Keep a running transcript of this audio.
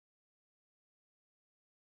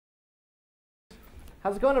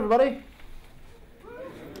How's it going, everybody?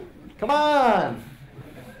 Come on!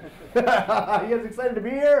 You guys excited to be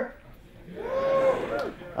here?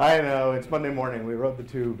 I know, it's Monday morning. We rode the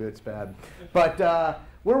tube. It's bad. But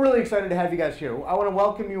we're really excited to have you guys here. I want to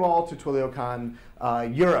welcome you all to TwilioCon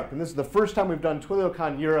Europe. And this is the first time we've done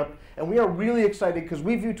TwilioCon Europe. And we are really excited because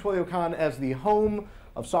we view TwilioCon as the home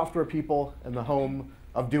of software people and the home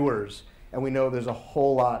of doers. And we know there's a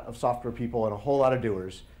whole lot of software people and a whole lot of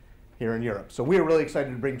doers here in Europe. So we are really excited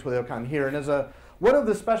to bring TwilioCon here. And as one of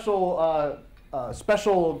the special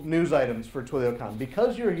news items for TwilioCon,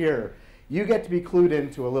 because you're here, you get to be clued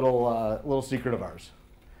into a little secret of ours.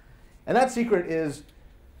 And that secret is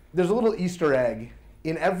there's a little Easter egg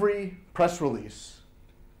in every press release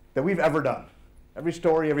that we've ever done. Every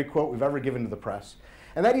story, every quote we've ever given to the press.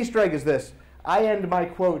 And that Easter egg is this. I end my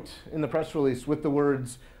quote in the press release with the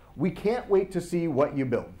words, "We can't wait to see what you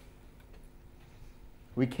build."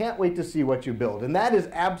 We can't wait to see what you build. And that is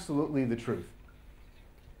absolutely the truth.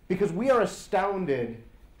 Because we are astounded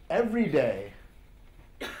every day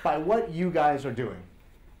by what you guys are doing.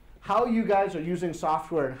 How you guys are using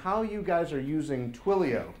software and how you guys are using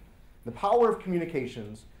Twilio, the power of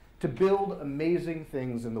communications, to build amazing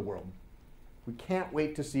things in the world. We can't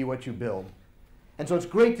wait to see what you build. And so it's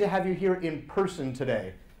great to have you here in person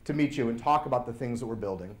today to meet you and talk about the things that we're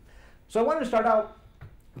building. So I wanted to start out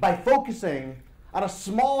by focusing on a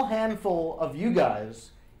small handful of you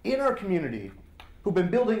guys in our community who've been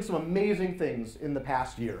building some amazing things in the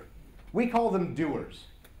past year. We call them doers.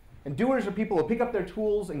 And doers are people who pick up their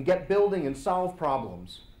tools and get building and solve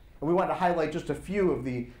problems. And we want to highlight just a few of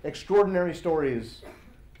the extraordinary stories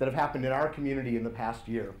that have happened in our community in the past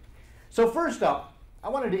year. So first up, I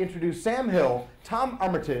wanted to introduce Sam Hill, Tom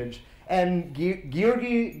Armitage, and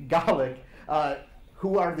Georgi Galik,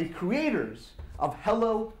 who are the creators of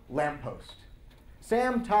Hello Lamppost.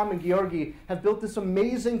 Sam, Tom, and Georgi have built this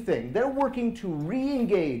amazing thing. They're working to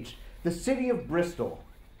re-engage the city of Bristol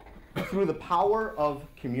through the power of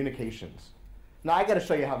communications. Now, I got to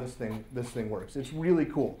show you how this thing works. It's really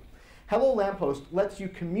cool. Hello Lamppost lets you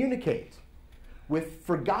communicate with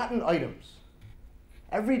forgotten items.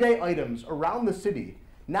 Everyday items around the city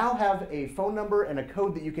now have a phone number and a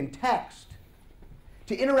code that you can text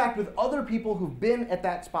to interact with other people who've been at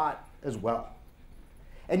that spot as well.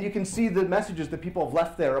 And you can see the messages that people have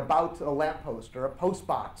left there about a lamppost or a post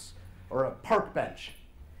box or a park bench.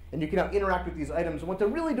 And you can now interact with these items. And what they're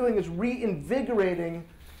really doing is reinvigorating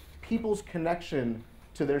people's connection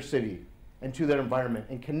to their city and to their environment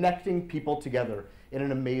and connecting people together in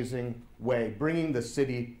an amazing way, bringing the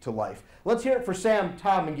city to life. Let's hear it for Sam,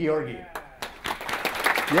 Tom, and Georgi.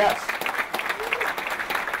 Yes.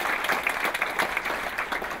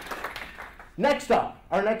 Next up,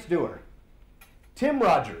 our next doer, Tim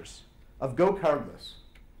Rogers of Go Cardless.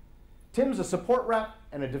 Tim's a support rep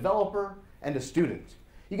and a developer and a student.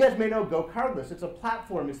 You guys may know Go Cardless. It's a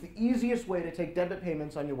platform. It's the easiest way to take debit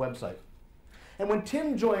payments on your website. And when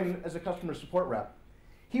Tim joined as a customer support rep,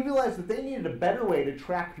 he realized that they needed a better way to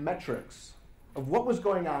track metrics of what was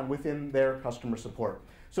going on within their customer support.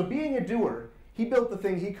 So being a doer, he built the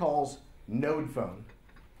thing he calls Node Phone.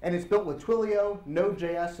 And it's built with Twilio,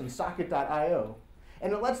 Node.js, and Socket.io.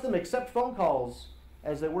 And it lets them accept phone calls,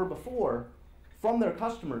 as they were before, from their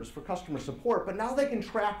customers for customer support. But now they can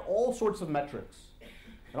track all sorts of metrics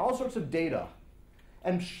and all sorts of data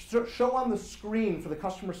and show on the screen for the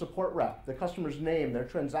customer support rep the customer's name, their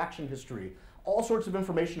transaction history, all sorts of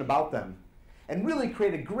information about them, and really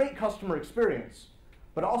create a great customer experience,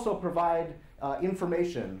 but also provide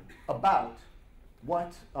information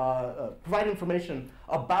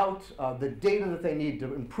about the data that they need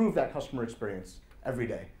to improve that customer experience every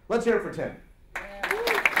day. Let's hear it for Tim.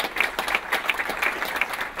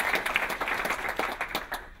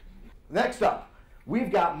 Next up,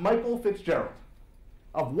 we've got Michael Fitzgerald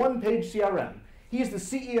of One Page CRM. He is the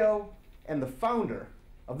CEO and the founder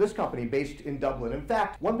of this company based in Dublin. In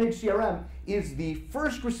fact, One Page CRM is the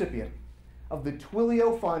first recipient of the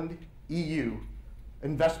Twilio Fund EU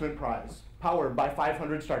Investment Prize, powered by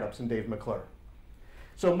 500 Startups and Dave McClure.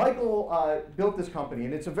 So Michael built this company,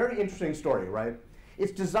 and it's a very interesting story, right?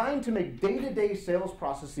 It's designed to make day-to-day sales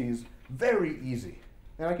processes very easy.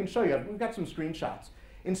 And I can show you, we've got some screenshots.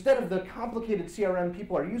 Instead of the complicated CRM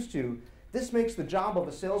people are used to, this makes the job of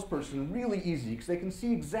a salesperson really easy because they can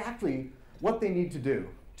see exactly what they need to do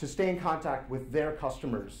to stay in contact with their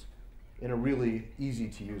customers in a really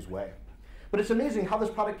easy-to-use way. But it's amazing how this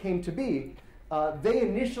product came to be. They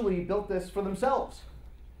initially built this for themselves.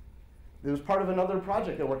 It was part of another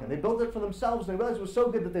project they're working on. They built it for themselves, and they realized it was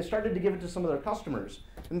so good that they started to give it to some of their customers.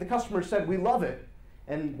 And the customers said, "We love it."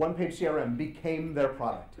 And One Page CRM became their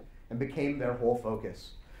product. and became their whole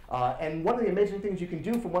focus. And one of the amazing things you can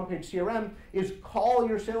do from one-page CRM is call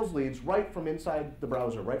your sales leads right from inside the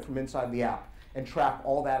browser, right from inside the app, and track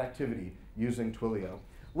all that activity using Twilio.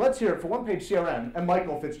 Let's hear it for one-page CRM and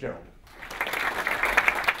Michael Fitzgerald.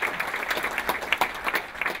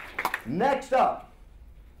 Next up,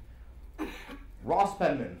 Ross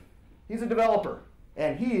Penman. He's a developer,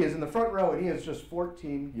 and he is in the front row, and he is just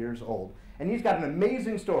 14 years old. And he's got an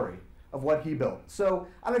amazing story of what he built. So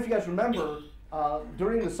I don't know if you guys remember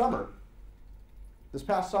during the summer, this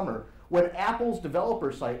past summer, when Apple's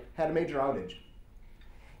developer site had a major outage.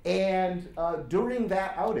 And during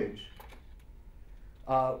that outage,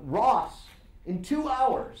 Ross, in 2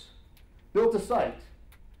 hours, built a site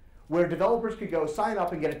where developers could go sign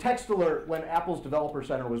up and get a text alert when Apple's Developer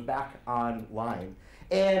Center was back online.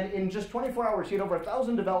 And in just 24 hours, he had over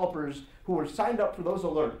 1,000 developers who were signed up for those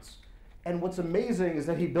alerts. And what's amazing is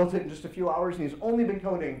that he built it in just a few hours, and he's only been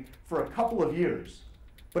coding for a couple of years.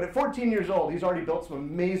 But at 14 years old, he's already built some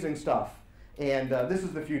amazing stuff. And this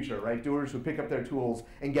is the future, right? Doers who pick up their tools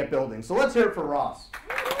and get building. So let's hear it for Ross.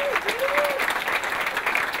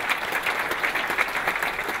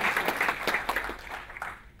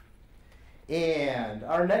 And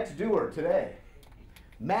our next doer today,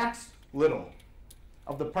 Max Little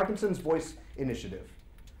of the Parkinson's Voice Initiative.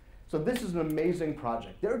 So this is an amazing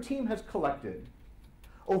project. Their team has collected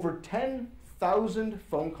over 10,000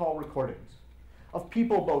 phone call recordings of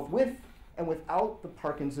people both with and without the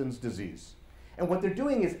Parkinson's disease. And what they're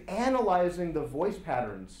doing is analyzing the voice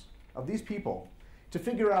patterns of these people to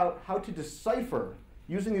figure out how to decipher,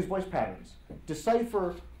 using these voice patterns,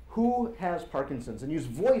 decipher who has Parkinson's and use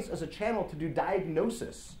voice as a channel to do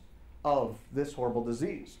diagnosis of this horrible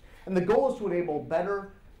disease. And the goal is to enable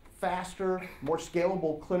better, faster, more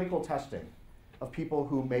scalable clinical testing of people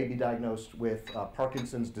who may be diagnosed with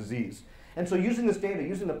Parkinson's disease. And so using this data,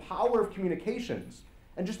 using the power of communications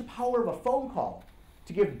and just the power of a phone call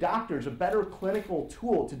to give doctors a better clinical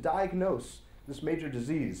tool to diagnose this major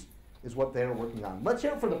disease is what they're working on. Let's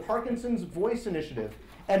hear it for the Parkinson's Voice Initiative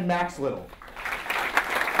and Max Little.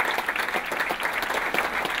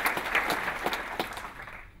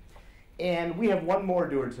 And we have one more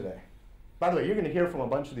doer today. By the way, you're going to hear from a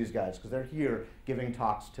bunch of these guys because they're here giving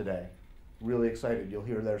talks today. Really excited. You'll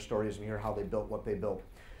hear their stories and hear how they built what they built.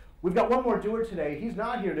 We've got one more doer today. He's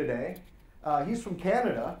not here today. He's from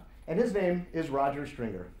Canada, and his name is Roger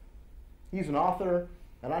Stringer. He's an author,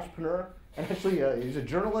 an entrepreneur, and actually he's a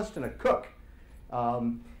journalist and a cook.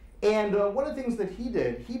 And one of the things that he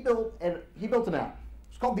did, he built an app.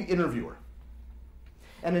 It's called The Interviewer.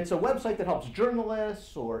 And it's a website that helps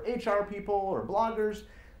journalists or HR people or bloggers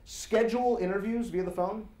schedule interviews via the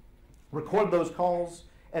phone, record those calls,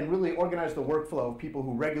 and really organize the workflow of people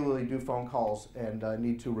who regularly do phone calls and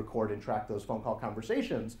need to record and track those phone call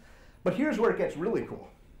conversations. But here's where it gets really cool.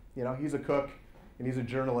 You know, he's a cook and he's a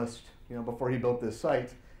journalist. You know, before he built this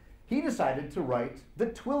site, he decided to write the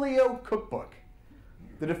Twilio cookbook,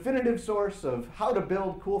 the definitive source of how to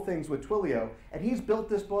build cool things with Twilio. And he's built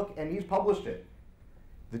this book and he's published it.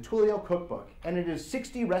 The Twilio Cookbook, and it is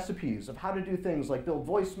 60 recipes of how to do things like build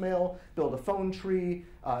voicemail, build a phone tree,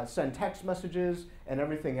 send text messages, and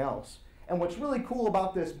everything else. And what's really cool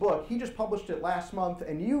about this book, he just published it last month,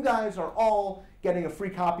 and you guys are all getting a free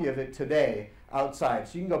copy of it today outside.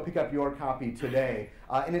 So you can go pick up your copy today.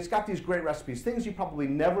 And it's got these great recipes, things you probably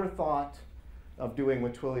never thought of doing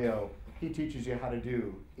with Twilio. He teaches you how to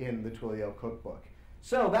do in the Twilio Cookbook.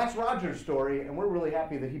 So that's Roger's story, and we're really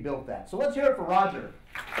happy that he built that. So let's hear it for Roger.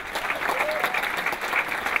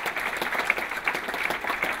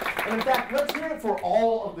 And in fact, let's hear it for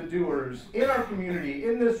all of the doers in our community,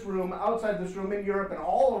 in this room, outside this room, in Europe, and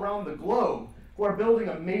all around the globe who are building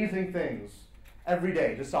amazing things every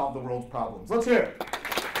day to solve the world's problems. Let's hear it.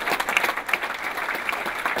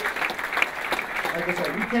 Like I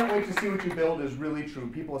said, we can't wait to see what you build is really true.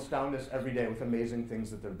 People astound us every day with amazing things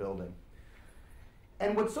that they're building.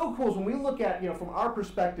 And what's so cool is when we look at, from our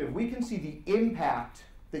perspective, we can see the impact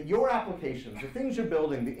that your applications, the things you're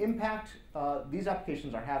building, the impact these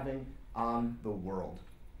applications are having on the world.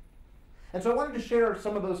 And so I wanted to share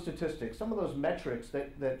some of those statistics, some of those metrics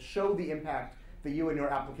that show the impact that you and your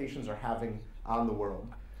applications are having on the world.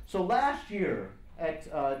 So last year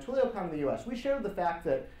at TwilioCon in the US, we shared the fact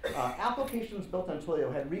that applications built on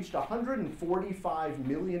Twilio had reached 145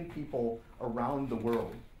 million people around the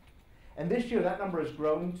world. And this year, that number has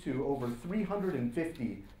grown to over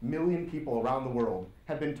 350 million people around the world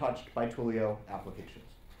have been touched by Twilio applications.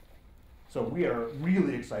 So we are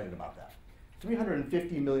really excited about that.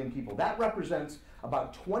 350 million people. That represents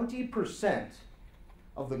about 20%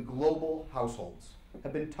 of the global households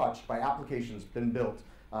have been touched by applications been built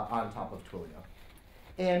on top of Twilio.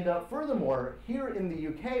 And furthermore, here in the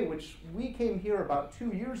UK, which we came here about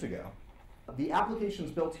 2 years ago, the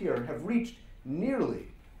applications built here have reached nearly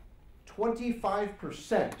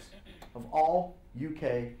 25% of all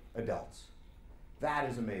UK adults. That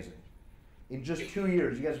is amazing. In just 2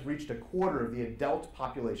 years, you guys have reached a quarter of the adult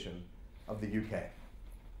population of the UK.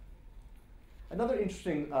 Another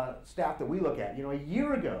interesting stat that we look at, a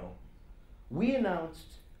year ago, we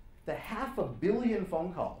announced that 500 million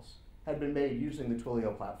phone calls had been made using the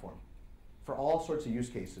Twilio platform for all sorts of use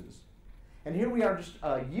cases. And here we are just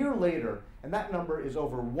a year later, and that number is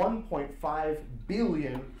over 1.5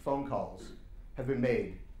 billion phone calls have been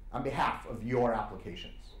made on behalf of your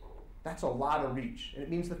applications. That's a lot of reach, and it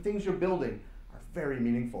means the things you're building are very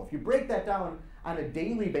meaningful. If you break that down on a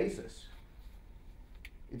daily basis,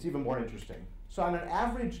 it's even more interesting. So on an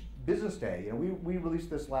average business day, we released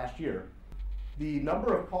this last year, the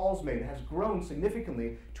number of calls made has grown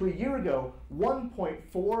significantly to a year ago,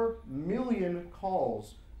 1.4 million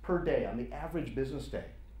calls per day on the average business day.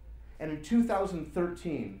 And in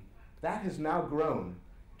 2013, that has now grown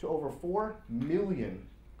to over 4 million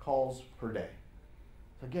calls per day.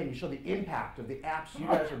 So again, you show the impact of the apps you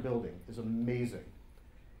guys are building is amazing.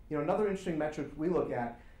 Another interesting metric we look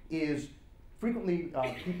at is frequently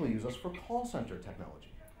people use us for call center technology.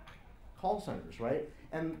 Call centers, right?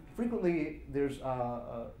 And frequently there's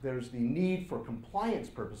the need for compliance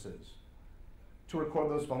purposes to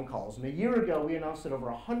record those phone calls. And a year ago, we announced that over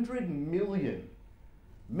 100 million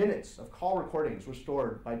minutes of call recordings were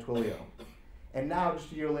stored by Twilio. And now,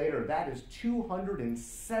 just a year later, that is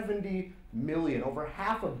 270 million, over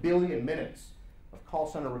 500 million minutes of call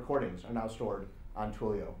center recordings are now stored on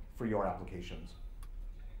Twilio for your applications.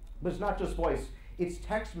 But it's not just voice, it's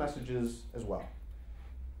text messages as well.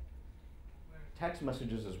 Text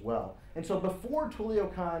messages as well. And so before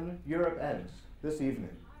TwilioCon Europe ends this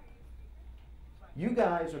evening, you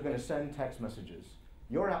guys are going to send text messages.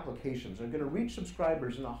 Your applications are going to reach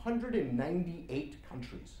subscribers in 198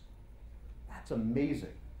 countries. That's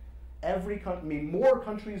amazing. More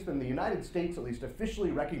countries than the United States at least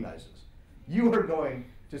officially recognizes you are going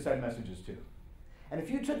to send messages to. And if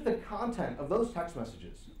you took the content of those text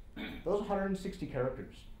messages, those 160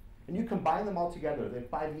 characters, and you combine them all together,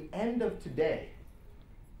 that by the end of today,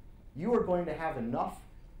 you are going to have enough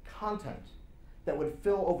content that would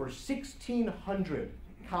fill over 1,600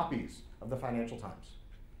 copies of the Financial Times.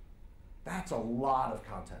 That's a lot of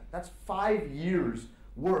content. That's 5 years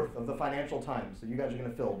worth of the Financial Times that you guys are going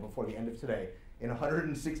to fill before the end of today in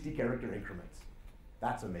 160 character increments.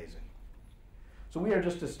 That's amazing. So we are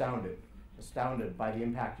just astounded by the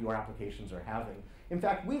impact your applications are having. In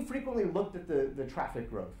fact, we frequently looked at the traffic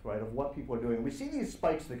growth, right, of what people are doing. We see these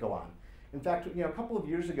spikes that go on. In fact, a couple of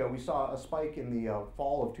years ago, we saw a spike in the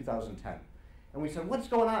fall of 2010. And we said, what's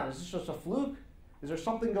going on? Is this just a fluke? Is there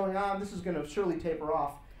something going on? This is going to surely taper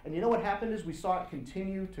off. And you know what happened is we saw it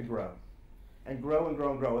continue to grow and grow and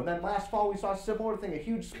grow and grow. And then last fall, we saw a similar thing, a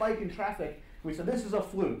huge spike in traffic. We said, this is a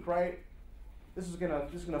fluke, right? This is gonna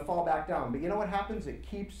fall back down. But you know what happens? It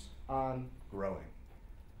keeps on growing.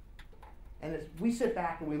 And as we sit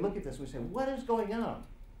back and we look at this, we say, what is going on?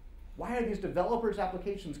 Why are these developers'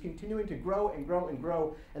 applications continuing to grow and grow and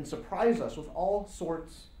grow and surprise us with all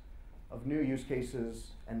sorts of new use cases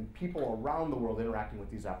and people around the world interacting with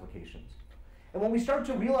these applications? And when we start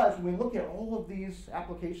to realize, when we look at all of these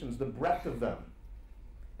applications, the breadth of them,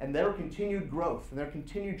 and their continued growth and their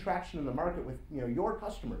continued traction in the market with your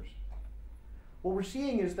customers, what we're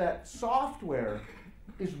seeing is that software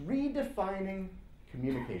is redefining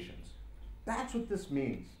communications. That's what this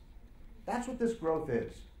means. That's what this growth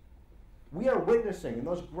is. We are witnessing, and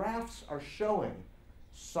those graphs are showing,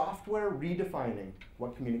 software redefining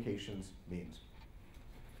what communications means.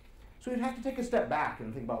 So we'd have to take a step back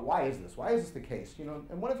and think about, why is this? Why is this the case?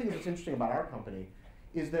 And one of the things that's interesting about our company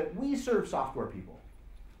is that we serve software people.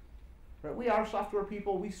 Right? We are software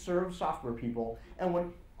people, we serve software people, and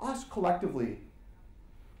when us collectively,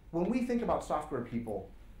 when we think about software people,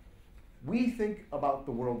 we think about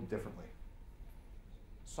the world differently.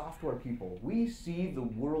 Software people, we see the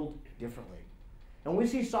world differently. And when we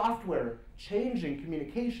see software changing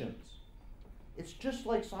communications, it's just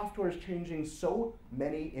like software is changing so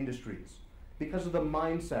many industries because of the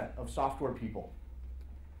mindset of software people.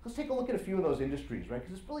 Let's take a look at a few of those industries, right?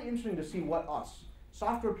 Because it's really interesting to see what us,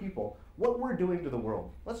 software people, what we're doing to the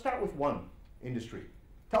world. Let's start with one industry,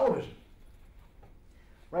 television.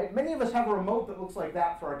 Right? Many of us have a remote that looks like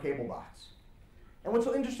that for our cable box. And what's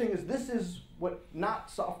so interesting is this is what not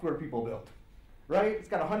software people built. Right? It's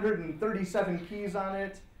got 137 keys on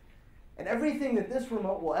it. And everything that this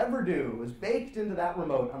remote will ever do is baked into that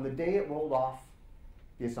remote on the day it rolled off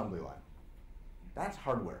the assembly line. That's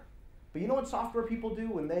hardware. But you know what software people do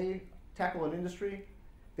when they tackle an industry?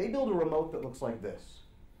 They build a remote that looks like this.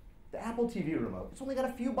 The Apple TV remote, it's only got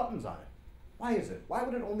a few buttons on it. Why is it? Why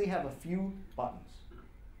would it only have a few buttons?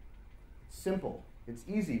 It's simple, it's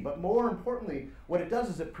easy, but more importantly, what it does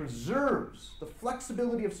is it preserves the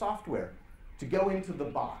flexibility of software to go into the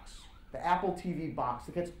box, the Apple TV box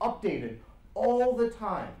that gets updated all the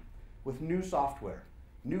time with new software,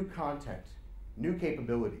 new content, new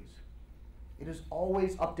capabilities. It is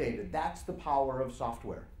always updated. That's the power of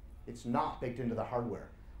software. It's not baked into the hardware.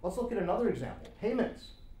 Let's look at another example, payments,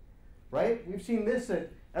 right? We've seen this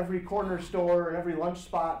at every corner store and every lunch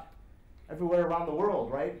spot everywhere around the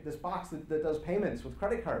world, right? This box that does payments with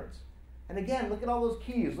credit cards. And again, look at all those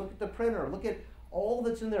keys, look at the printer, look at all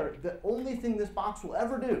that's in there. The only thing this box will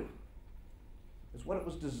ever do is what it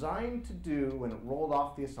was designed to do when it rolled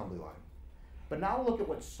off the assembly line. But now look at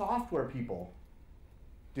what software people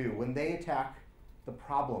do when they attack the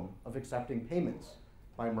problem of accepting payments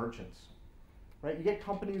by merchants. Right? You get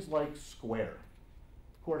companies like Square,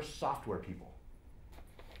 who are software people.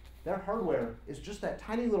 Their hardware is just that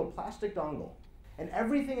tiny little plastic dongle, and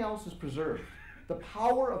everything else is preserved. The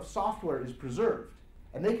power of software is preserved,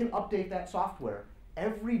 and they can update that software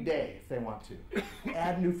every day if they want to.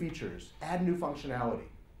 Add new features, add new functionality,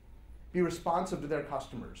 be responsive to their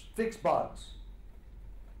customers, fix bugs.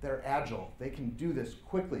 They're agile. They can do this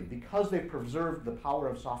quickly because they've preserved the power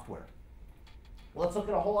of software. Well, let's look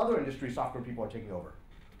at a whole other industry software people are taking over.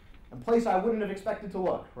 A place I wouldn't have expected to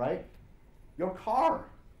look, right? Your car.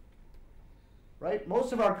 Right?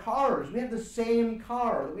 Most of our cars, we have the same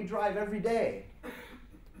car that we drive every day.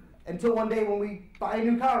 Until one day when we buy a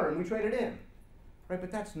new car and we trade it in. Right?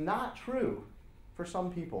 But that's not true for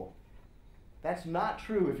some people. That's not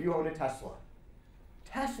true if you own a Tesla.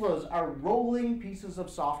 Teslas are rolling pieces of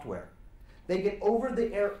software. They get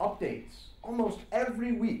over-the-air updates almost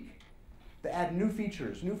every week that add new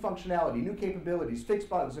features, new functionality, new capabilities, fix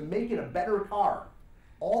bugs, and make it a better car,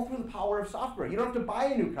 all through the power of software. You don't have to buy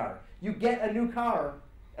a new car. You get a new car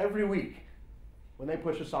every week when they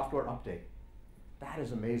push a software update. That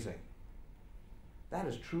is amazing. That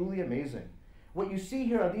is truly amazing. What you see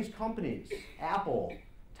here are these companies, Apple,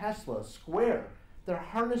 Tesla, Square, they're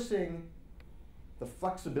harnessing the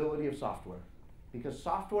flexibility of software because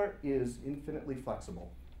software is infinitely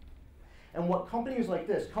flexible. And what companies like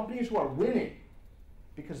this, companies who are winning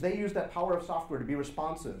because they use that power of software to be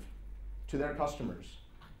responsive to their customers,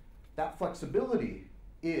 that flexibility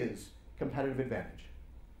is competitive advantage.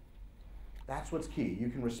 That's what's key. You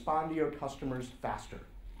can respond to your customers faster.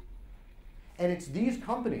 And it's these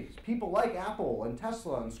companies, people like Apple and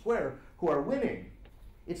Tesla and Square, who are winning.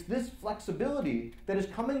 It's this flexibility that is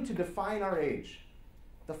coming to define our age.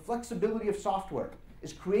 The flexibility of software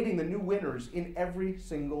is creating the new winners in every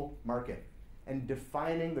single market and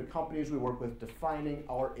defining the companies we work with, defining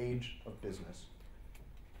our age of business.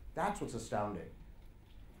 That's what's astounding.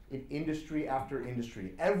 In industry after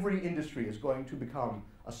industry, every industry is going to become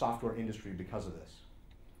a software industry because of this.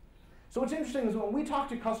 So what's interesting is when we talk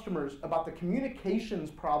to customers about the communications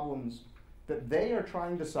problems that they are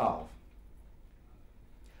trying to solve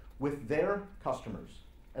with their customers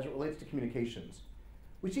as it relates to communications,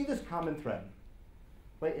 we see this common thread.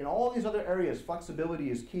 Right? In all these other areas,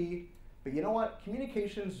 flexibility is key, but you know what?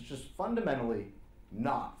 Communications is just fundamentally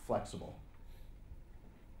not flexible.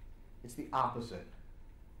 It's the opposite.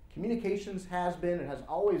 Communications has been and has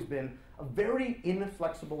always been a very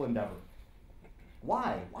inflexible endeavor.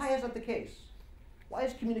 Why? Why is that the case? Why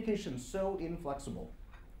is communication so inflexible?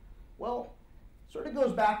 Well, it sort of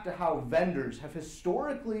goes back to how vendors have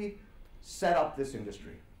historically set up this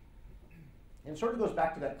industry. And sort of goes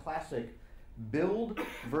back to that classic build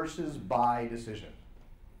versus buy decision,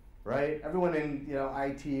 right? Everyone in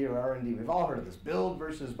IT or R&D, we've all heard of this, build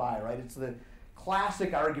versus buy, right? It's the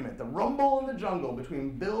classic argument, the rumble in the jungle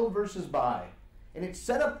between build versus buy. And it's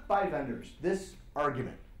set up by vendors. This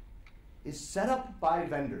argument is set up by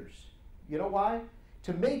vendors. You know why?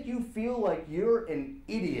 To make you feel like you're an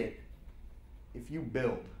idiot if you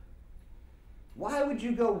build. Why would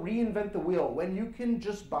you go reinvent the wheel when you can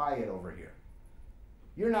just buy it over here?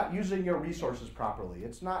 You're not using your resources properly.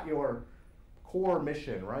 It's not your core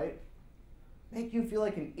mission, right? Make you feel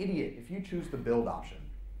like an idiot if you choose the build option.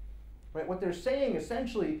 Right? What they're saying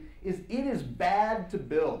essentially is it is bad to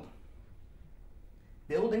build.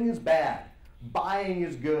 Building is bad. Buying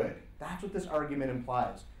is good. That's what this argument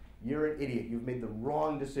implies. You're an idiot. You've made the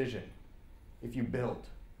wrong decision if you build,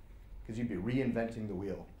 because you'd be reinventing the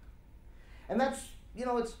wheel. And that's,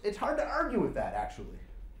 it's hard to argue with that, actually.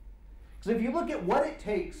 Because if you look at what it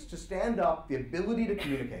takes to stand up the ability to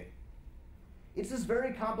communicate, It's this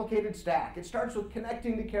very complicated stack. It starts with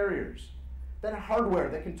connecting to carriers, then hardware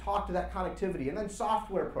that can talk to that connectivity, and then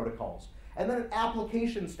software protocols, and then an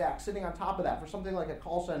application stack sitting on top of that for something like a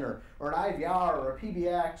call center or an IVR or a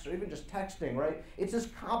PBX or even just texting, right? It's this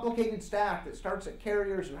complicated stack that starts at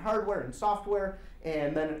carriers and hardware and software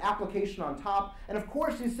and then an application on top. And of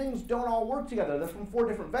course, these things don't all work together. They're from 4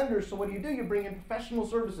 different vendors, so what do? You bring in professional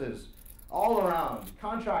services all around,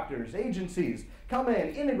 contractors, agencies, come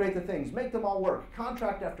in, integrate the things, make them all work,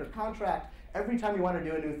 contract after contract, every time you want to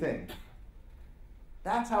do a new thing.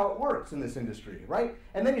 That's how it works in this industry, right?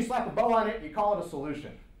 And then you slap a bow on it and you call it a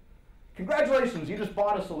solution. Congratulations, you just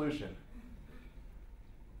bought a solution.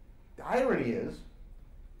 The irony is,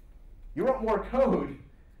 you wrote more code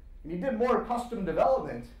and you did more custom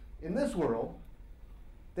development in this world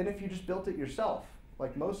than if you just built it yourself,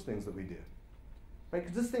 like most things that we do. Right?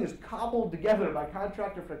 Because this thing is cobbled together by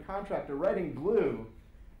contractor after contractor, writing glue,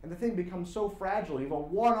 and the thing becomes so fragile. You have a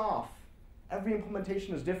one-off. Every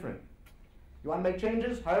implementation is different. You want to make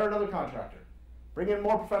changes? Hire another contractor. Bring in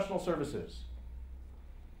more professional services.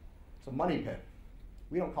 It's a money pit.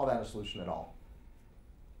 We don't call that a solution at all.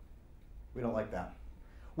 We don't like that.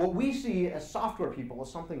 What we see as software people is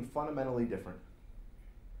something fundamentally different.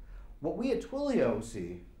 What we at Twilio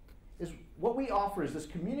see is what we offer is this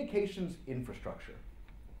communications infrastructure.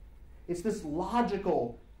 It's this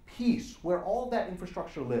logical piece where all that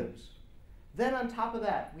infrastructure lives. Then on top of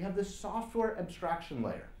that, we have this software abstraction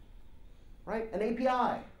layer, right? An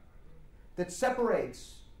API that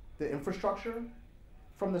separates the infrastructure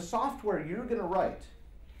from the software you're going to write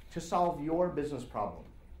to solve your business problem.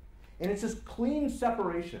 And it's this clean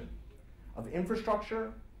separation of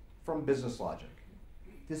infrastructure from business logic.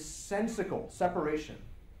 This sensical separation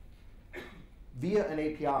via an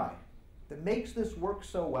API that makes this work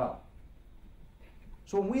so well.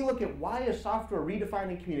 So when we look at why is software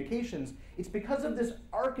redefining communications, it's because of this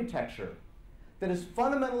architecture that is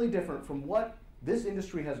fundamentally different from what this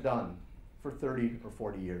industry has done for 30 or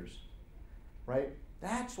 40 years, right?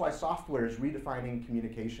 That's why software is redefining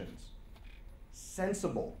communications.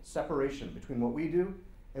 Sensible separation between what we do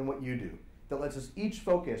and what you do that lets us each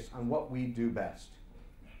focus on what we do best.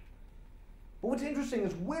 But what's interesting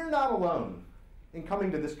is we're not alone in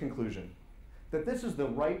coming to this conclusion, that this is the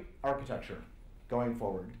right architecture going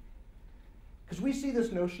forward. Because we see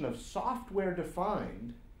this notion of software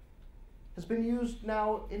defined has been used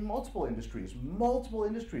now in multiple industries. Multiple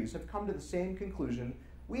industries have come to the same conclusion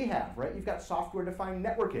we have, right? You've got software defined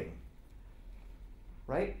networking,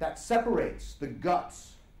 right? That separates the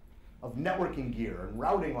guts of networking gear and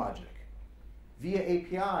routing logic via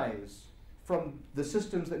APIs from the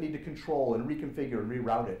systems that need to control and reconfigure and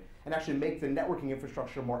reroute it and actually make the networking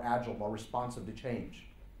infrastructure more agile, more responsive to change.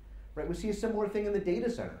 Right? We see a similar thing in the data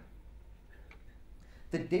center.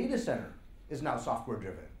 The data center is now software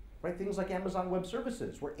driven. Right? Things like Amazon Web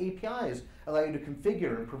Services, where APIs allow you to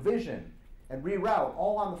configure and provision and reroute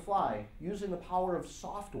all on the fly using the power of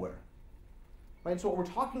software. Right? So what we're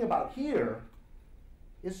talking about here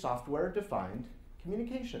is software-defined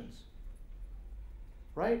communications.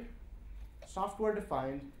 Right?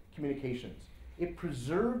 Software-defined communications. It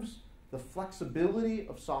preserves the flexibility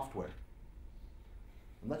of software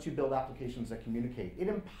and lets you build applications that communicate. It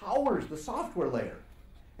empowers the software layer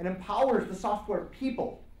and empowers the software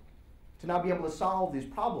people to now be able to solve these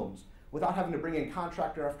problems without having to bring in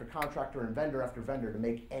contractor after contractor and vendor after vendor to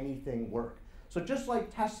make anything work. So just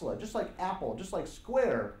like Tesla, just like Apple, just like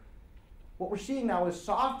Square, what we're seeing now is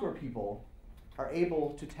software people are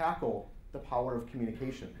able to tackle the power of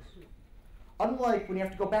communications. Unlike when you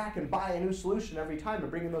have to go back and buy a new solution every time to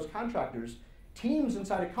bring in those contractors, teams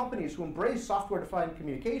inside of companies who embrace software-defined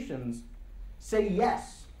communications say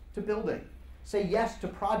yes to building, say yes to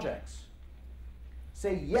projects,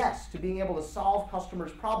 say yes to being able to solve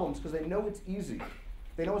customers' problems because they know it's easy.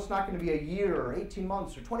 They know it's not going to be a year or 18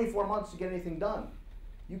 months or 24 months to get anything done.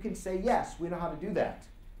 You can say yes, we know how to do that.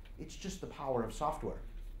 It's just the power of software.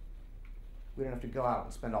 We don't have to go out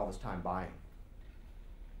and spend all this time buying.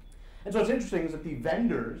 And so what's interesting is that the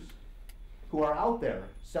vendors who are out there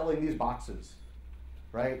selling these boxes,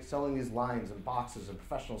 right, selling these lines and boxes and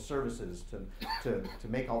professional services to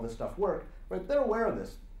make all this stuff work, right, they're aware of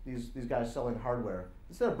this. These guys selling hardware,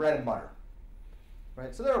 it's their bread and butter,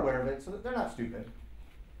 right? So they're aware of it, so they're not stupid.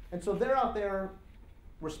 And so they're out there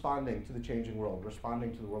responding to the changing world,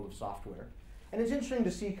 responding to the world of software. And it's interesting to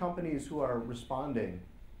see companies who are responding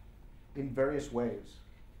in various ways.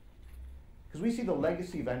 Because we see the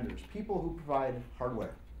legacy vendors, people who provide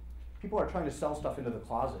hardware, people who are trying to sell stuff into the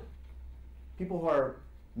closet, people who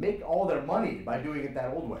make all their money by doing it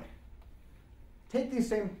that old way. Take these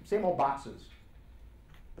same old boxes,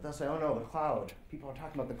 But they'll say, oh no, the cloud. People are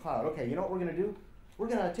talking about the cloud. Okay, you know what we're going to do? We're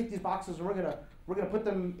going to take these boxes and we're going to put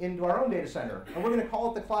them into our own data center, and we're going to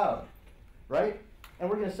call it the cloud, right? And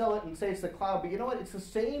we're going to sell it and say it's the cloud. But you know what? It's the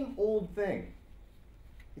same old thing.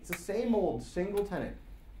 It's the same old single tenant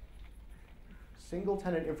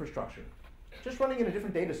infrastructure, just running in a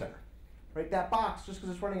different data center, right? That box, just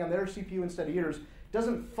because it's running on their CPU instead of yours,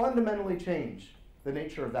 doesn't fundamentally change the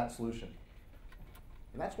nature of that solution.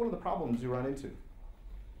 And that's one of the problems you run into.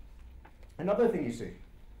 Another thing you see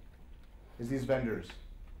is these vendors.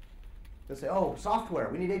 They'll say, oh, software,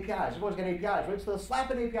 we need APIs. Everyone's got APIs, right? So they'll slap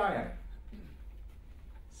an API on it.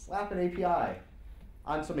 Slap an API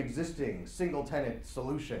on some existing single-tenant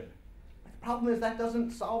solution. But the problem is that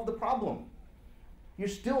doesn't solve the problem. You're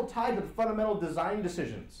still tied to the fundamental design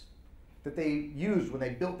decisions that they used when they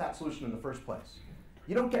built that solution in the first place.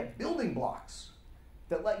 You don't get building blocks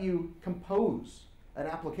that let you compose an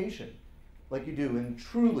application like you do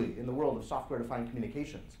in the world of software-defined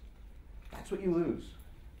communications. That's what you lose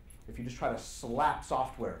if you just try to slap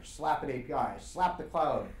software, slap an API, slap the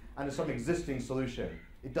cloud onto some existing solution.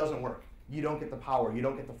 It doesn't work. You don't get the power. You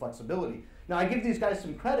don't get the flexibility. Now, I give these guys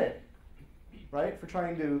some credit, right, for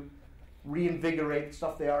trying to reinvigorate the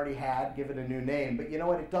stuff they already had, give it a new name. But you know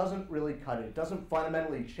what? It doesn't really cut it. It doesn't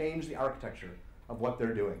fundamentally change the architecture of what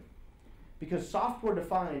they're doing. Because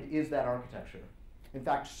software-defined is that architecture. In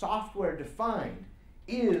fact, software-defined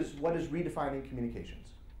is what is redefining communications.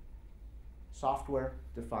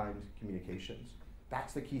 Software-defined communications.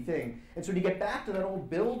 That's the key thing. And so to get back to that old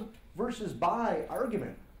build versus buy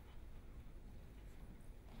argument,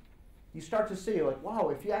 you start to see, like, wow,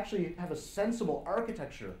 if you actually have a sensible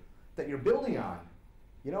architecture that you're building on,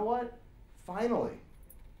 you know what? Finally,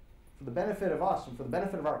 for the benefit of us and for the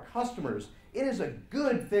benefit of our customers, it is a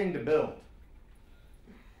good thing to build.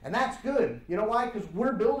 And that's good. You know why? Because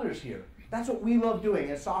we're builders here. That's what we love doing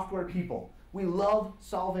as software people. We love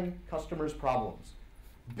solving customers' problems.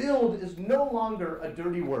 Build is no longer a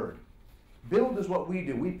dirty word. Build is what we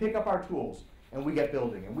do. We pick up our tools and we get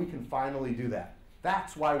building, and we can finally do that.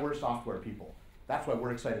 That's why we're software people. That's why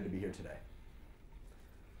we're excited to be here today.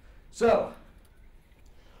 So,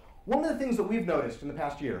 one of the things that we've noticed in the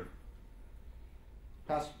past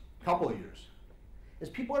couple of years, is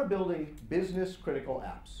people are building business-critical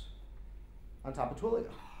apps on top of Twilio.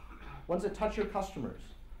 Ones that touch your customers,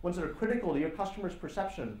 ones that are critical to your customers'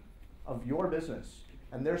 perception of your business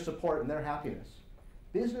and their support and their happiness.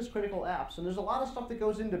 Business-critical apps, and there's a lot of stuff that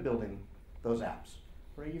goes into building those apps.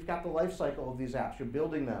 Right? You've got the life cycle of these apps. You're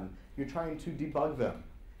building them. You're trying to debug them.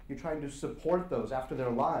 You're trying to support those after they're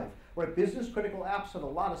live. Right? Business-critical apps have a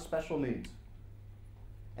lot of special needs.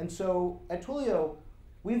 And so at Twilio,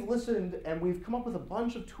 we've listened and we've come up with a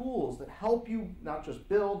bunch of tools that help you not just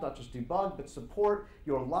build, not just debug, but support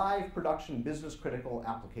your live production business-critical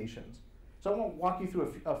applications. So I want to walk you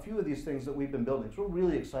through a few of these things that we've been building. So we're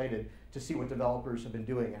really excited to see what developers have been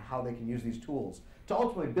doing and how they can use these tools to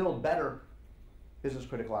ultimately build better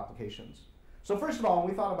business-critical applications. So first of all,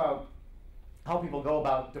 we thought about how people go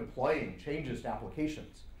about deploying changes to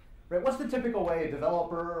applications. Right? What's the typical way a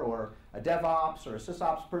developer or a DevOps or a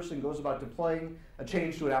SysOps person goes about deploying a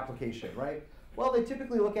change to an application, right? Well, they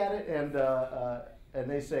typically look at it and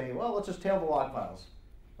they say, well, let's just tail the log files.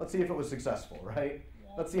 Let's see if it was successful, right?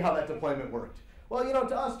 Yeah. Let's see how that deployment worked. Well, you know,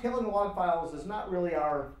 to us, tailing the log files is not really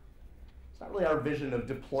our vision of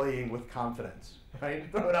deploying with confidence, right?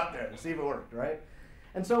 Throw it out there and see if it worked, right?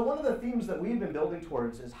 And so one of the themes that we've been building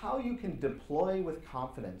towards is how you can deploy with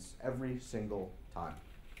confidence every single time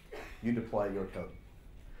you deploy your code.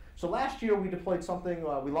 So last year we launched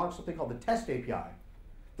something called the Test API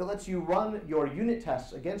that lets you run your unit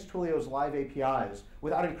tests against Twilio's live APIs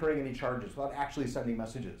without incurring any charges, without actually sending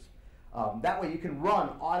messages. That way you can run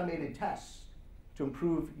automated tests to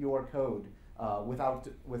improve your code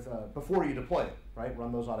before you deploy it, right?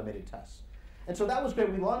 Run those automated tests. And so that was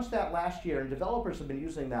great. We launched that last year, and developers have been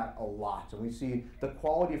using that a lot. And we see the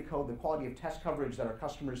quality of code, the quality of test coverage that our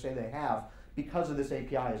customers say they have because of this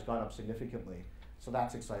API has gone up significantly. So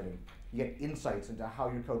that's exciting. You get insights into how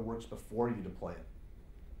your code works before you deploy it.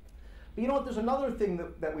 But you know what? There's another thing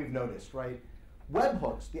that we've noticed, right?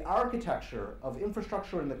 Webhooks, the architecture of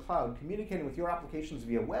infrastructure in the cloud, communicating with your applications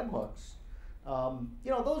via webhooks,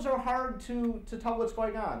 those are hard to tell what's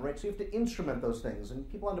going on, right? So you have to instrument those things, and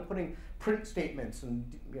people end up putting print statements and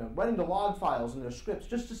running to log files in their scripts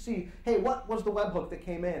just to see, hey, what was the webhook that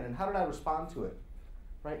came in, and how did I respond to it,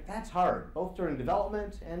 right? That's hard, both during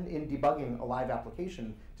development and in debugging a live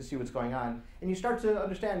application to see what's going on. And you start to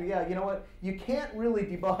understand, yeah, you know what? You can't really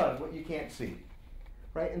debug what you can't see,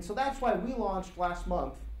 right? And so that's why we launched last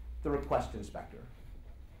month the Request Inspector.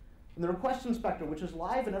 And the request inspector, which is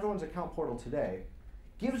live in everyone's account portal today,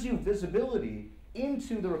 gives you visibility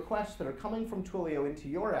into the requests that are coming from Twilio into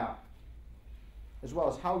your app, as well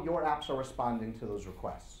as how your apps are responding to those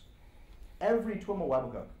requests. Every TWIML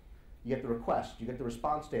webhook, you get the request, you get the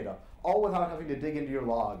response data, all without having to dig into your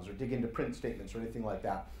logs or dig into print statements or anything like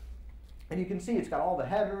that. And you can see it's got all the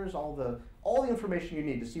headers, all the information you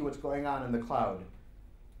need to see what's going on in the cloud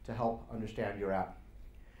to help understand your app.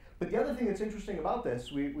 But the other thing that's interesting about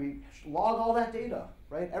this, we log all that data,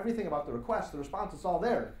 right? Everything about the request, the response, it's all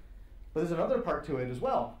there. But there's another part to it as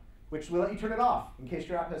well, which we let you turn it off in case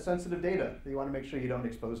your app has sensitive data that you want to make sure you don't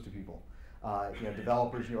expose to people.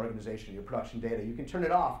 Developers in your organization, your production data, you can turn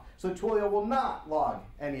it off so that Twilio will not log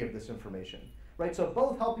any of this information, right? So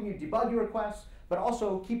both helping you debug your requests, but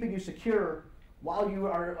also keeping you secure while you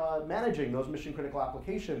are managing those mission critical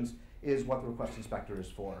applications is what the request inspector is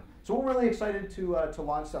for. So we're really excited to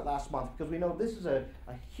launch that last month because we know this is a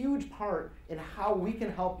huge part in how we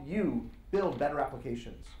can help you build better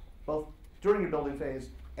applications, both during your building phase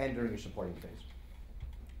and during your supporting phase.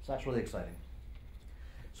 So that's really exciting.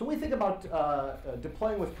 So when we think about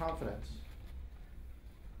deploying with confidence,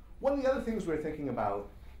 one of the other things we're thinking about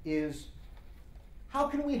is how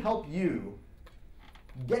can we help you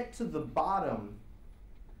get to the bottom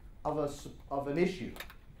of an issue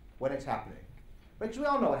when it's happening? Right? Because we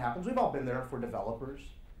all know what happens. We've all been there for developers.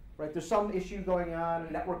 Right? There's some issue going on,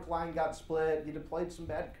 a network line got split, you deployed some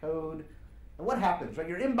bad code, and what happens? Right?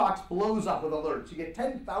 Your inbox blows up with alerts. You get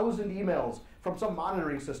 10,000 emails from some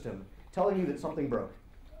monitoring system telling you that something broke.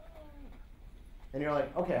 And you're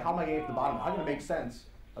like, okay, how am I going to get to the bottom? How am I going to make sense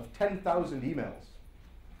of 10,000 emails?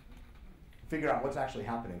 Figure out what's actually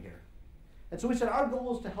happening here. And so we said our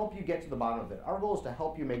goal is to help you get to the bottom of it. Our goal is to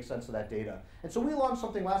help you make sense of that data. And so we launched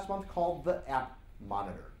something last month called the App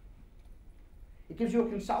Monitor. It gives you a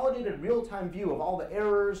consolidated real-time view of all the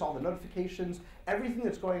errors, all the notifications, everything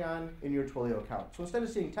that's going on in your Twilio account. So instead of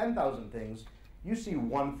seeing 10,000 things, you see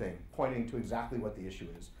one thing pointing to exactly what the issue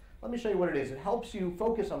is. Let me show you what it is. It helps you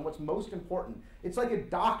focus on what's most important. It's like a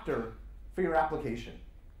doctor for your application. It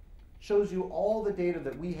shows you all the data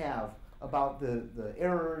that we have about the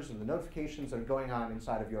errors and the notifications that are going on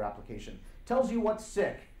inside of your application. It tells you what's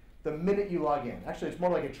sick the minute you log in. Actually, it's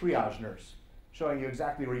more like a triage nurse, showing you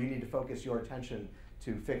exactly where you need to focus your attention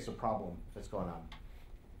to fix a problem that's going on.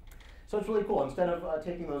 So it's really cool. Instead of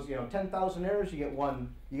taking those 10,000 errors, you get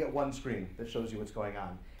one screen that shows you what's going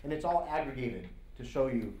on. And it's all aggregated to show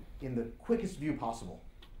you in the quickest view possible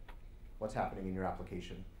what's happening in your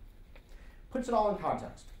application. Puts it all in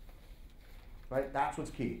context. Right? That's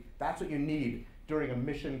what's key. That's what you need during a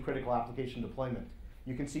mission-critical application deployment.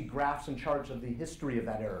 You can see graphs and charts of the history of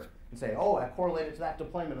that error and say, oh, that correlated to that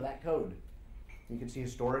deployment of that code. You can see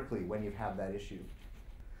historically when you've had that issue.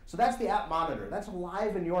 So that's the App Monitor. That's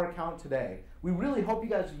live in your account today. We really hope you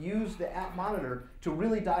guys use the App Monitor to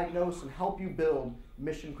really diagnose and help you build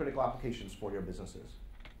mission-critical applications for your businesses.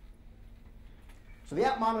 So the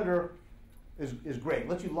App Monitor is great. It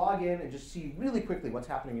lets you log in and just see really quickly what's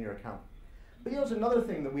happening in your account. But there's another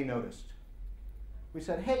thing that we noticed. We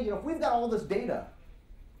said, hey, if we've got all this data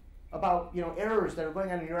about errors that are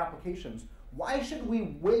going on in your applications, why should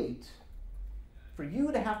we wait for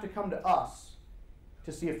you to have to come to us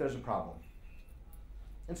to see if there's a problem?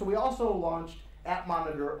 And so we also launched App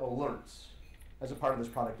Monitor Alerts as a part of this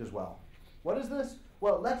product as well. What is this?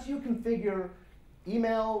 Well, it lets you configure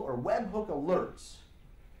email or webhook alerts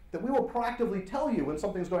that we will proactively tell you when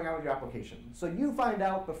something's going on with your application. So you find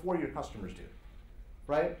out before your customers do,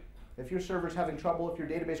 right? If your server's having trouble, if your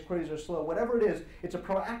database queries are slow, whatever it is, it's a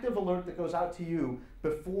proactive alert that goes out to you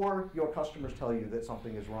before your customers tell you that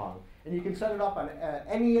something is wrong. And you can set it up on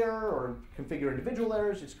any error or configure individual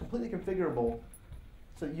errors. It's completely configurable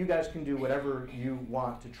so that you guys can do whatever you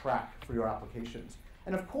want to track for your applications.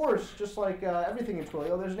 And of course, just like everything in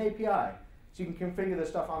Twilio, there's an API. So you can configure this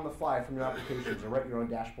stuff on the fly from your applications or write your own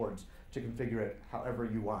dashboards to configure it however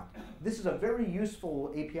you want. This is a very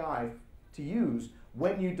useful API to use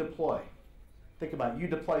when you deploy. Think about it. You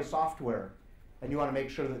deploy software and you want to make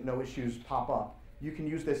sure that no issues pop up. You can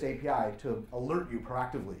use this API to alert you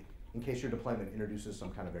proactively in case your deployment introduces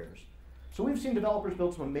some kind of errors. So we've seen developers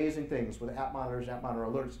build some amazing things with App Monitors, App Monitor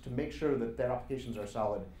Alerts to make sure that their applications are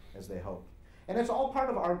solid as they hope. And it's all part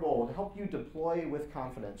of our goal to help you deploy with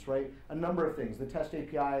confidence, right? A number of things. The test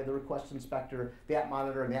API, the request inspector, the App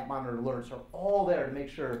Monitor, and the App Monitor Alerts are all there to make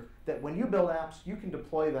sure that when you build apps, you can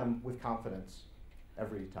deploy them with confidence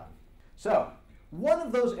every time. So one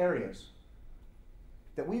of those areas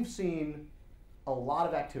that we've seen a lot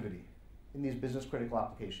of activity in these business critical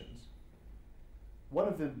applications, one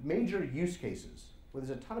of the major use cases where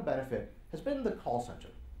there's a ton of benefit has been the call center.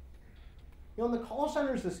 And the call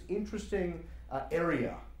center is this interesting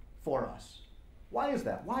area for us. Why is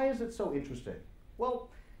that? Why is it so interesting? Well,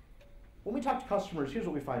 when we talk to customers, here's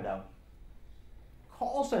what we find out.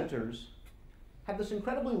 Call centers have this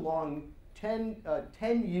incredibly long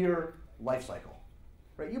 10-year life cycle.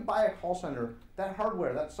 Right? You buy a call center, that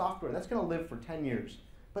hardware, that software, that's going to live for 10 years.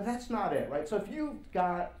 But that's not it, right? So if you've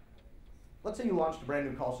got, let's say you launched a brand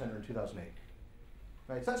new call center in 2008.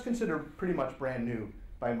 Right? So that's considered pretty much brand new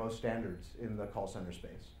by most standards in the call center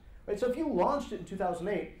space. Right? So if you launched it in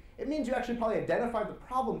 2008, it means you actually probably identified the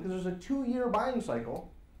problem because there's a 2-year buying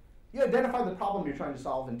cycle. You identified the problem you're trying to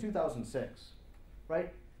solve in 2006.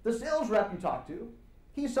 Right? The sales rep you talk to,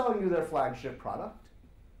 he's selling you their flagship product.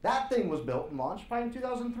 That thing was built and launched probably in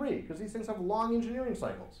 2003 because these things have long engineering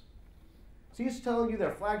cycles. So he's telling you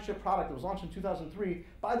their flagship product that was launched in 2003.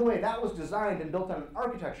 By the way, that was designed and built on an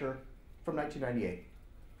architecture from 1998.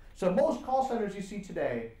 So most call centers you see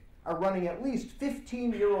today are running at least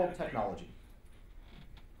 15-year-old technology.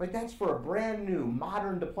 Like that's for a brand new,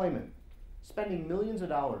 modern deployment. Spending millions of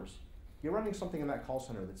dollars, you're running something in that call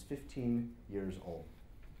center that's 15 years old.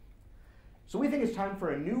 So we think it's time for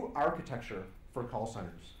a new architecture for call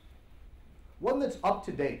centers. One that's up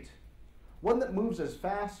to date. One that moves as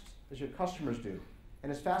fast as your customers do,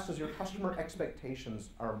 and as fast as your customer expectations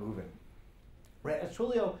are moving. Right? At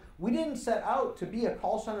Twilio, we didn't set out to be a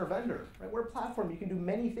call center vendor. Right? We're a platform. You can do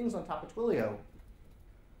many things on top of Twilio.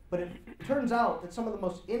 But it turns out that some of the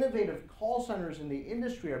most innovative call centers in the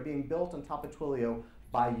industry are being built on top of Twilio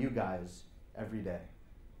by you guys every day.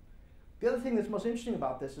 The other thing that's most interesting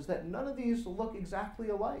about this is that none of these look exactly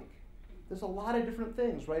alike. There's a lot of different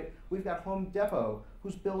things, right? We've got Home Depot,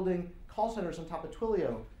 who's building call centers on top of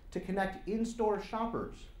Twilio to connect in-store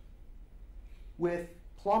shoppers with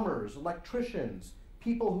plumbers, electricians,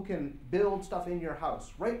 people who can build stuff in your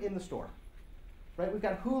house, right in the store. Right? We've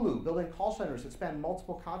got Hulu building call centers that span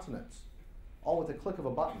multiple continents, all with a click of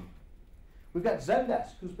a button. We've got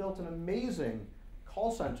Zendesk, who's built an amazing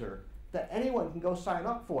call center that anyone can go sign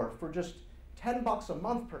up for just $10 a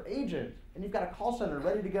month per agent, and you've got a call center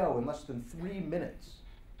ready to go in less than 3 minutes.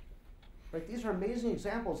 Right? These are amazing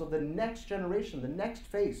examples of the next generation, the next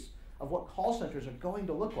face of what call centers are going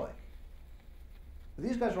to look like. But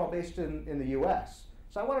these guys are all based in the US.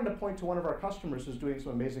 So I wanted to point to one of our customers who's doing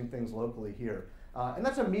some amazing things locally here. And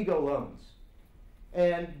that's Amigo Loans.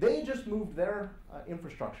 And they just moved their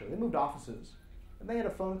infrastructure. They moved offices. And they had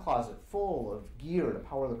a phone closet full of gear to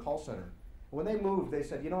power the call center. And when they moved, they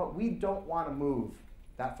said, you know what, we don't want to move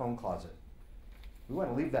that phone closet. We want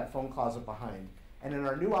to leave that phone closet behind. And in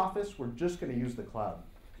our new office, we're just going to use the cloud.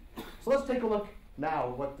 So let's take a look now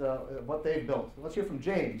at what they've built. Let's hear from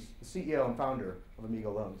James, the CEO and founder of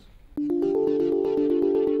Amigo Loans.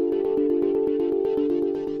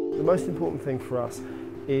 The most important thing for us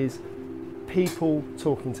is people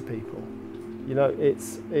talking to people. You know,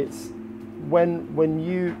 it's when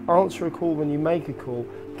you answer a call, when you make a call,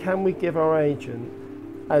 can we give our agent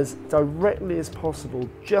as directly as possible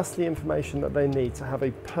just the information that they need to have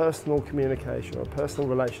a personal communication or a personal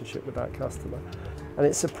relationship with that customer. And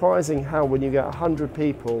it's surprising how when you get 100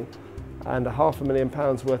 people and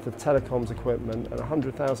 £500,000 worth of telecoms equipment and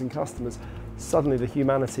 100,000 customers, suddenly the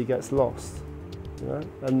humanity gets lost. You know?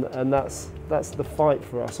 And that's the fight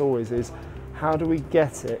for us always, is how do we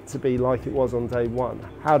get it to be like it was on day one?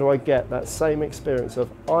 How do I get that same experience of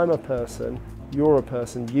I'm a person, you're a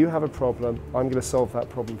person, you have a problem, I'm going to solve that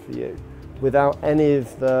problem for you, without any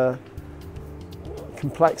of the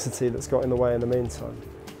complexity that's got in the way in the meantime.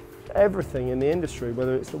 Everything in the industry,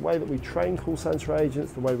 whether it's the way that we train call center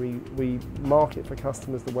agents, the way we market for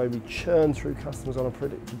customers, the way we churn through customers on a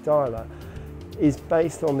predictive dialer, is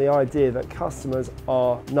based on the idea that customers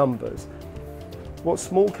are numbers. What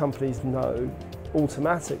small companies know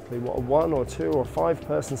automatically, what a 1 or 2 or 5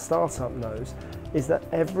 person startup knows, is that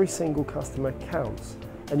every single customer counts.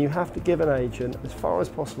 And you have to give an agent, as far as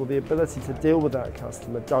possible, the ability to deal with that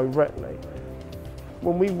customer directly.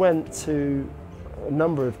 When we went to a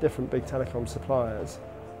number of different big telecom suppliers,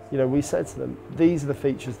 you know, we said to them, these are the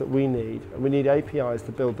features that we need, and we need APIs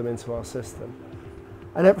to build them into our system.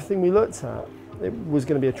 And everything we looked at, it was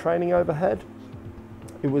going to be a training overhead,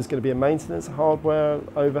 it was going to be a maintenance hardware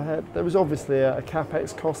overhead. There was obviously a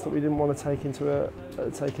capex cost that we didn't want to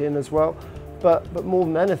take in as well. But more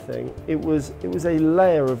than anything, it was a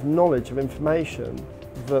layer of knowledge, of information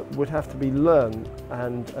that would have to be learned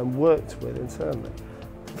and worked with internally.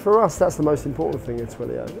 For us, that's the most important thing in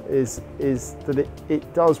Twilio, is that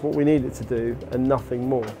it does what we need it to do and nothing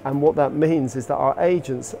more. And what that means is that our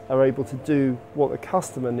agents are able to do what the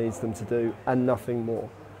customer needs them to do and nothing more.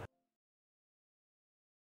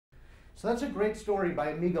 So that's a great story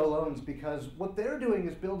by Amigo Loans, because what they're doing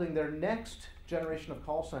is building their next generation of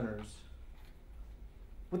call centers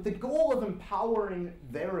with the goal of empowering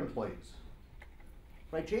their employees.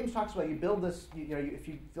 Right? James talks about you build this,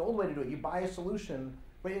 the old way to do it, you buy a solution,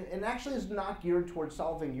 but it actually is not geared towards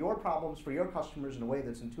solving your problems for your customers in a way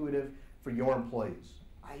that's intuitive for your employees,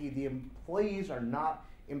 i.e. the employees are not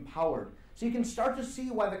empowered. So you can start to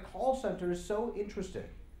see why the call center is so interesting,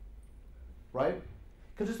 right?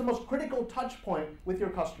 Because it's the most critical touch point with your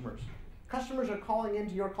customers. Customers are calling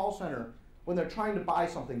into your call center when they're trying to buy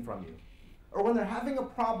something from you, or when they're having a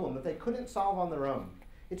problem that they couldn't solve on their own.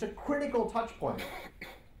 It's a critical touch point,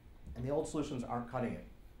 and the old solutions aren't cutting it.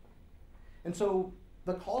 And so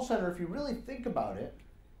the call center, if you really think about it,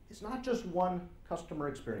 is not just one customer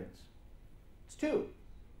experience. It's two.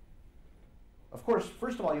 Of course,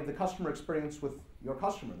 first of all, you have the customer experience with your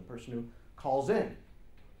customer, the person who calls in.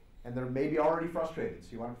 And they're maybe already frustrated, so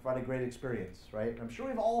you want to provide a great experience, right? I'm sure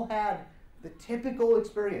we've all had the typical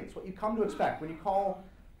experience, what you come to expect when you call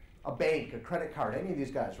a bank, a credit card, any of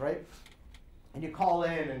these guys, right? And you call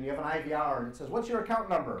in and you have an IVR and it says, what's your account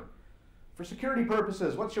number? For security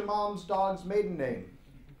purposes, what's your mom's dog's maiden name?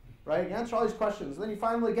 Right? You answer all these questions, and then you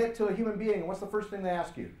finally get to a human being, and what's the first thing they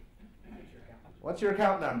ask you? What's your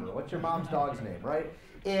account number? What's your mom's dog's name, right?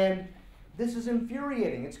 And this is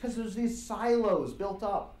infuriating. It's because there's these silos built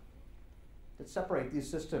up that separate these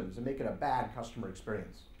systems and make it a bad customer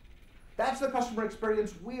experience. That's the customer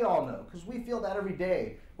experience we all know, because we feel that every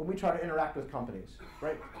day when we try to interact with companies,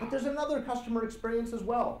 right? But there's another customer experience as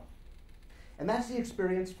well. And that's the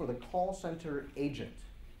experience for the call center agent,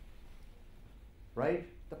 right?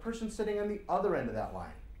 The person sitting on the other end of that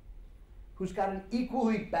line, who's got an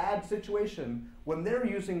equally bad situation when they're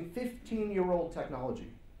using 15-year-old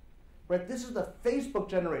technology, right? This is the Facebook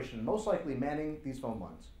generation, most likely manning these phone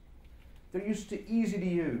lines. They're used to easy to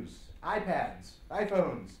use iPads,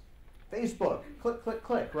 iPhones, Facebook, click, click,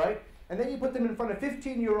 click, right? And then you put them in front of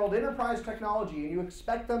 15-year-old enterprise technology and you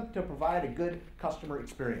expect them to provide a good customer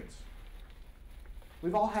experience.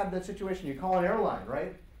 We've all had that situation. You call an airline,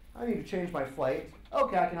 right? I need to change my flight.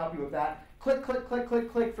 Okay, I can help you with that. Click, click, click,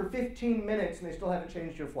 click, click for 15 minutes and they still haven't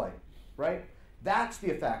changed your flight, right? That's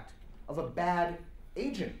the effect of a bad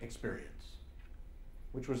agent experience,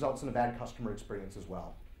 which results in a bad customer experience as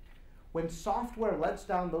well. When software lets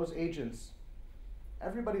down those agents,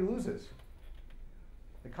 everybody loses.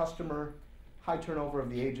 The customer, high turnover of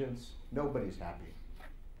the agents, nobody's happy.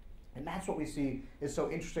 And that's what we see is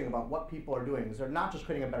so interesting about what people are doing, is they're not just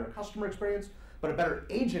creating a better customer experience, but a better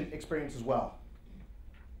agent experience as well.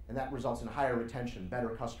 And that results in higher retention, better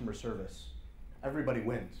customer service. Everybody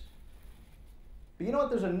wins. But you know what?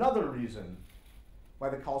 There's another reason why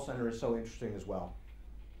the call center is so interesting as well.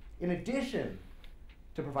 In addition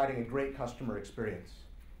to providing a great customer experience,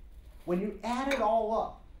 when you add it all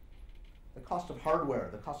up, the cost of hardware,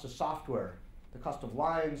 the cost of software, the cost of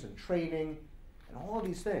lines and training, and all of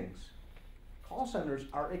these things, call centers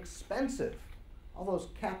are expensive. All those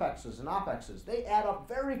CapExes and OpExes, they add up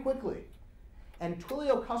very quickly. And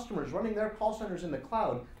Twilio customers running their call centers in the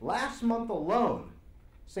cloud, last month alone,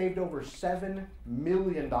 saved over $7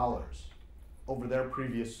 million over their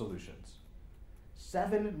previous solutions.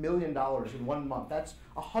 $7 million in 1 month. That's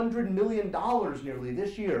 $100 million nearly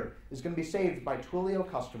this year is going to be saved by Twilio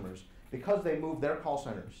customers because they moved their call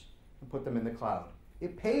centers and put them in the cloud.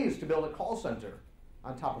 It pays to build a call center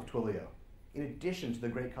on top of Twilio, in addition to the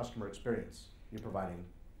great customer experience you're providing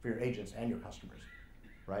for your agents and your customers,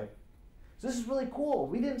 right? So this is really cool.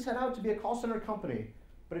 We didn't set out to be a call center company,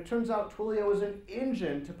 but it turns out Twilio is an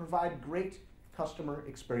engine to provide great customer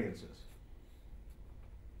experiences.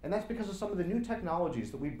 And that's because of some of the new technologies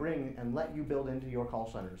that we bring and let you build into your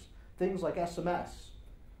call centers. Things like SMS,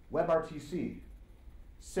 WebRTC,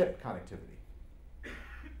 SIP connectivity.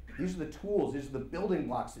 These are the tools, these are the building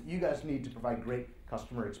blocks that you guys need to provide great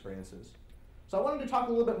customer experiences. So I wanted to talk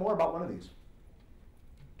a little bit more about one of these.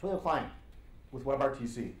 Twilio Client with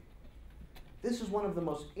WebRTC. This is one of the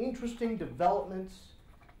most interesting developments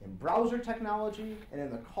in browser technology and in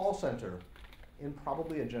the call center in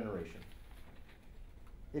probably a generation.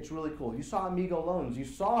 It's really cool. You saw Amigo Loans. You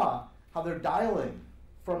saw how they're dialing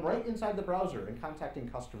from right inside the browser and contacting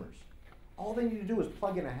customers. All they need to do is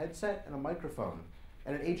plug in a headset and a microphone,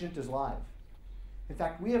 and an agent is live. In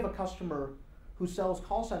fact, we have a customer who sells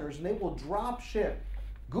call centers, and they will drop ship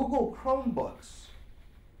Google Chromebooks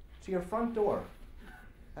to your front door.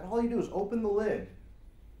 And all you do is open the lid.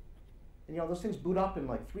 And those things boot up in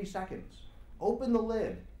like 3 seconds. Open the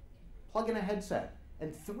lid, plug in a headset,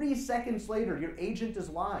 and 3 seconds later, your agent is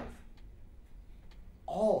live.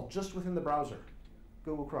 All just within the browser,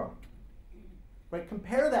 Google Chrome. Right?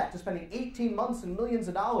 Compare that to spending 18 months and millions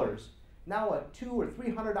of dollars. Now a $200 or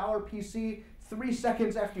 $300 PC, 3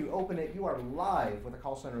 seconds after you open it, you are live with a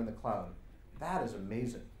call center in the cloud. That is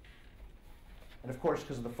amazing. And of course,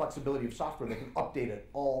 because of the flexibility of software, they can update it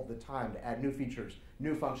all the time to add new features,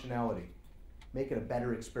 new functionality, make it a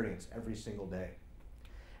better experience every single day.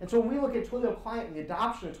 And so when we look at Twilio Client and the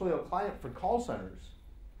adoption of Twilio Client for call centers,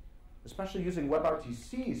 especially using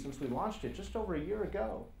WebRTC since we launched it just over a year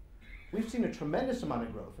ago, we've seen a tremendous amount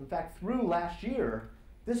of growth. In fact, through last year,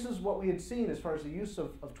 this is what we had seen as far as the use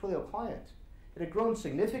of Twilio Client. It had grown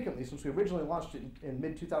significantly since we originally launched it in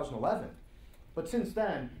mid-2011. But since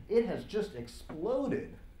then, it has just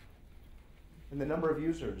exploded in the number of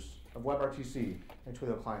users of WebRTC and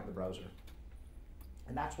Twilio Client in the browser.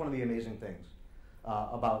 And that's one of the amazing things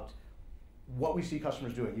about what we see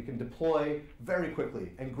customers doing. You can deploy very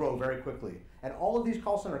quickly and grow very quickly. And all of these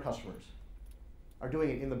call center customers are doing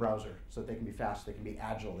it in the browser so that they can be fast, they can be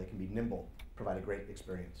agile, they can be nimble, provide a great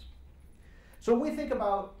experience. So when we think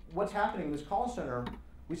about what's happening in this call center,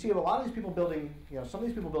 we see a lot of these people building, some of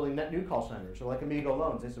these people building net new call centers, or like Amigo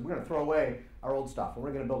Loans. They said, we're going to throw away our old stuff, and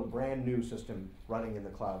we're going to build a brand new system running in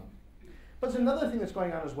the cloud. But there's another thing that's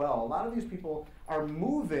going on as well. A lot of these people are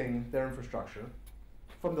moving their infrastructure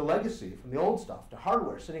from the legacy, from the old stuff, to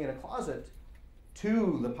hardware sitting in a closet,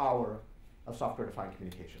 to the power of software-defined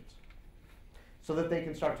communications, so that they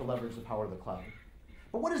can start to leverage the power of the cloud.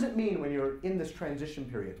 But what does it mean when you're in this transition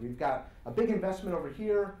period? We've got a big investment over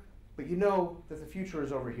here, but you know that the future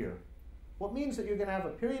is over here. What means that you're going to have a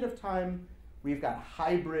period of time where you've got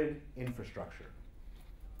hybrid infrastructure.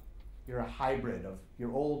 You're a hybrid of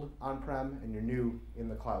your old on-prem and your new in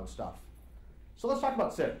the cloud stuff. So let's talk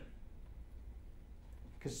about SIP,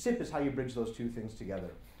 because SIP is how you bridge those two things together.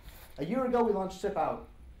 A year ago, we launched SIP Out.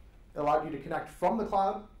 It allowed you to connect from the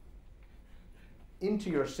cloud into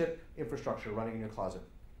your SIP infrastructure running in your closet.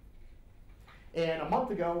 And a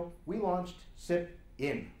month ago, we launched SIP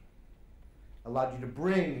In. Allowed you to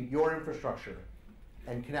bring your infrastructure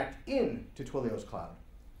and connect in to Twilio's cloud.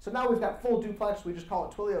 So now we've got full duplex. We just call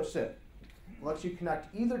it Twilio SIP. It lets you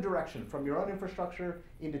connect either direction from your own infrastructure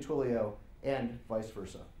into Twilio and vice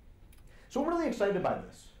versa. So we're really excited by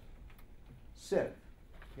this. SIP,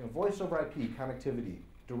 voice over IP connectivity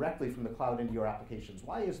directly from the cloud into your applications.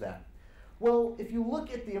 Why is that? Well, if you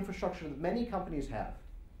look at the infrastructure that many companies have,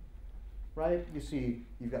 right? You see,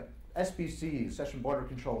 you've got SBCs, session border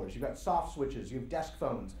controllers, you've got soft switches, you have desk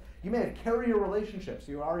phones, you may have carrier relationships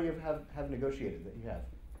you already have negotiated that you have.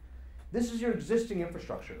 This is your existing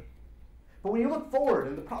infrastructure. But when you look forward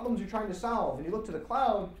and the problems you're trying to solve, and you look to the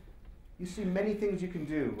cloud, you see many things you can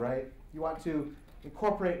do, right? You want to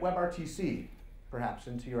incorporate WebRTC, perhaps,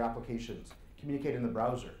 into your applications, communicate in the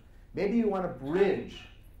browser. Maybe you want to bridge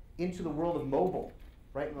into the world of mobile,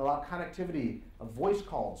 right, and allow connectivity of voice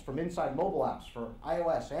calls from inside mobile apps for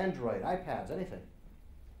iOS, Android, iPads, anything.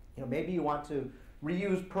 Maybe you want to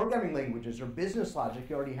reuse programming languages or business logic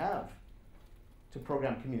you already have to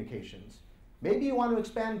program communications. Maybe you want to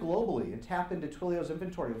expand globally and tap into Twilio's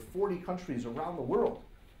inventory of 40 countries around the world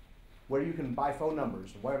where you can buy phone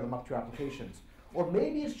numbers and wire them up to your applications. Or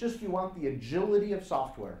maybe it's just you want the agility of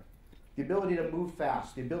software, the ability to move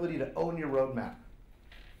fast, the ability to own your roadmap.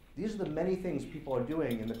 These are the many things people are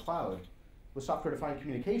doing in the cloud with software-defined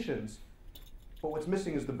communications, but what's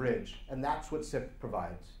missing is the bridge, and that's what SIP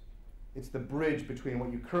provides. It's the bridge between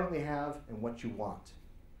what you currently have and what you want.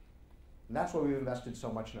 And that's why we've invested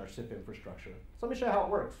so much in our SIP infrastructure. So let me show you how it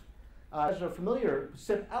works. As you're familiar,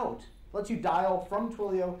 SIP Out lets you dial from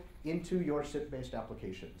Twilio into your SIP-based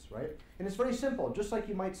applications, right? And it's very simple. Just like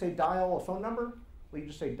you might say dial a phone number, well, you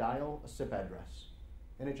just say dial a SIP address.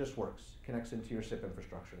 And it just works, connects into your SIP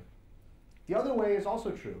infrastructure. The other way is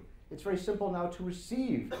also true. It's very simple now to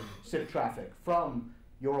receive SIP traffic from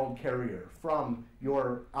your old carrier, from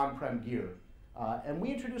your on-prem gear. And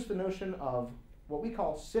we introduced the notion of what we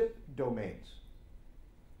call SIP domains.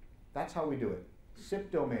 That's how we do it,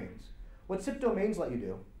 SIP domains. What SIP domains let you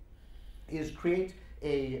do is create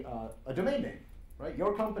a domain name, right?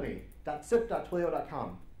 Your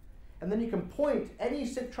company.sip.twilio.com. And then you can point any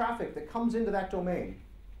SIP traffic that comes into that domain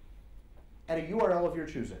at a URL of your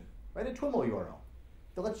choosing, right? A TWIML URL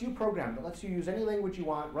that lets you program, that lets you use any language you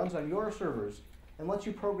want, runs on your servers, and lets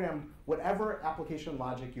you program whatever application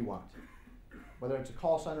logic you want, whether it's a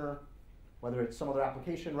call center, whether it's some other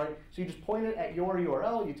application, right? So you just point it at your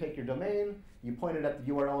URL, you take your domain, you point it at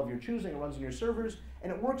the URL of your choosing, it runs on your servers,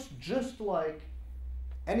 and it works just like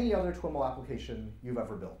any other TWIML application you've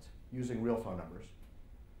ever built using real phone numbers,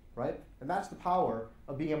 right? And that's the power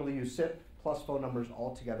of being able to use SIP plus phone numbers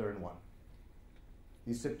all together in one.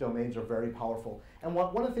 These SIP domains are very powerful. And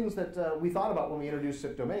one of the things that we thought about when we introduced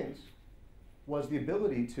SIP domains was the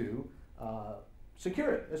ability to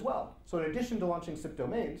secure it as well. So in addition to launching SIP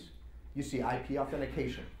domains, you see IP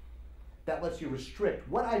authentication. That lets you restrict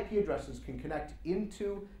what IP addresses can connect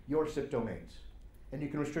into your SIP domains. And you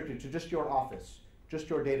can restrict it to just your office, just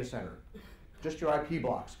your data center, just your IP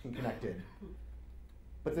blocks can connect in.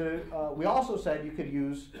 But we also said you could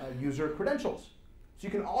use user credentials. So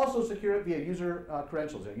you can also secure it via user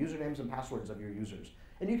credentials, or usernames and passwords of your users.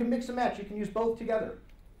 And you can mix and match. You can use both together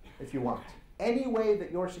if you want. Any way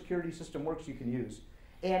that your security system works, you can use.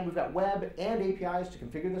 And we've got web and APIs to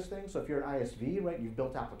configure this thing. So if you're an ISV, right, you've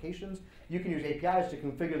built applications, you can use APIs to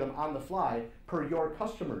configure them on the fly per your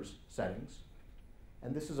customer's settings.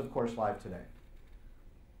 And this is, of course, live today.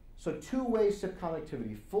 So two-way SIP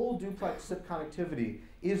connectivity, full duplex SIP connectivity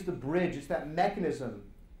is the bridge. It's that mechanism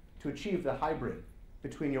to achieve the hybrid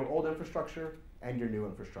between your old infrastructure and your new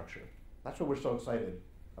infrastructure. That's what we're so excited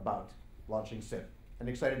about launching SIP, and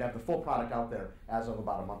excited to have the full product out there as of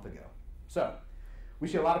about a month ago. So we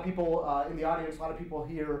see a lot of people in the audience, a lot of people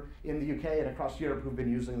here in the UK and across Europe who've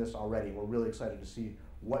been using this already. We're really excited to see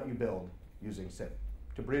what you build using SIP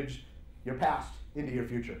to bridge your past into your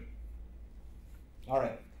future. All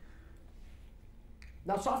right.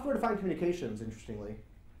 Now, software-defined communications, interestingly,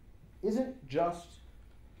 isn't just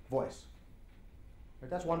voice. Right,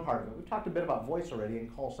 that's one part of it. We've talked a bit about voice already in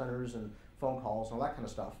call centers and phone calls and all that kind of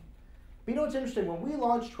stuff. But you know what's interesting? When we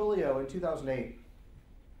launched Twilio in 2008,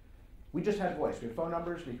 we just had voice. We had phone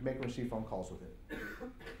numbers, and you could make and receive phone calls with it.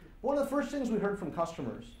 One of the first things we heard from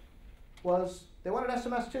customers was they wanted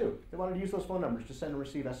SMS too. They wanted to use those phone numbers to send and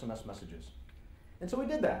receive SMS messages. And so we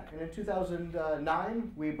did that. And in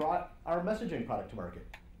 2009, we brought our messaging product to market.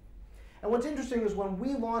 And what's interesting is when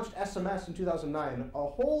we launched SMS in 2009, a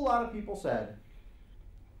whole lot of people said,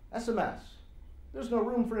 SMS, there's no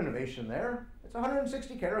room for innovation there. It's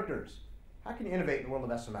 160 characters. How can you innovate in the world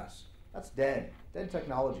of SMS? That's dead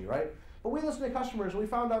technology, right? But we listened to customers and we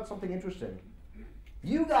found out something interesting.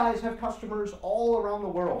 You guys have customers all around the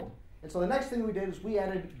world. And so the next thing we did is we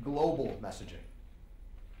added global messaging.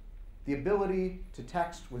 The ability to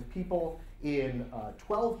text with people in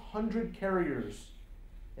 1,200 carriers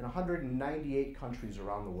in 198 countries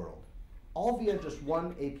around the world, all via just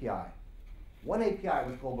one API. One API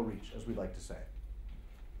with global reach, as we'd like to say.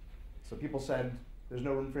 So people said, there's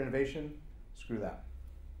no room for innovation, screw that.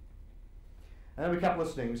 And then we kept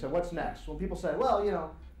listening. We said, what's next? Well, people said, well, you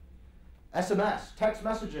know, SMS, text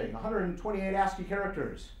messaging, 128 ASCII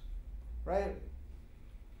characters, right?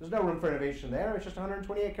 There's no room for innovation there. It's just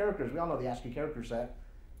 128 characters. We all know the ASCII character set.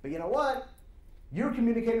 But you know what? You're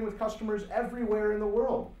communicating with customers everywhere in the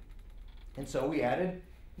world. And so we added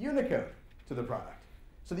Unicode to the product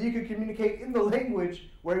so that you could communicate in the language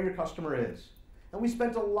where your customer is. And we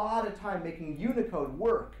spent a lot of time making Unicode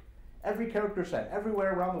work, every character set,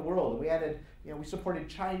 everywhere around the world. We added, we supported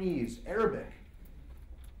Chinese, Arabic,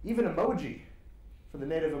 even emoji for the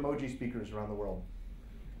native emoji speakers around the world.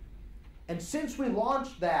 And since we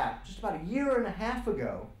launched that just about a year and a half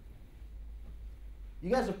ago,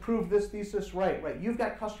 you guys have proved this thesis right. You've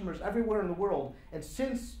got customers everywhere in the world, and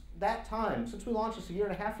since that time, since we launched this a year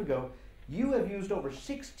and a half ago, you have used over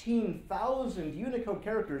 16,000 Unicode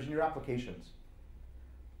characters in your applications,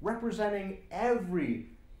 representing every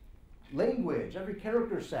language, every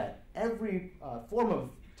character set, every form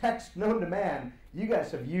of text known to man you guys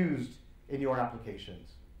have used in your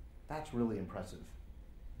applications. That's really impressive.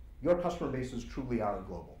 Your customer bases truly are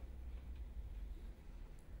global.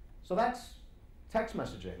 So that's text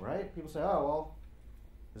messaging, right? People say, oh, well,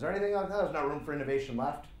 is there anything like that? There's no room for innovation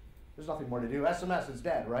left. There's nothing more to do. SMS is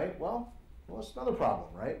dead, right? Well, it's another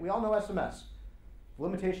problem, right? We all know SMS.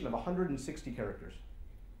 Limitation of 160 characters,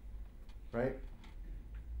 right?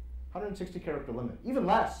 160 character limit. Even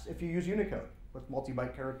less if you use Unicode with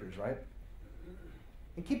multi-byte characters, right?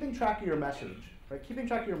 And keeping track of your message, right? Keeping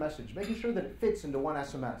track of your message, making sure that it fits into one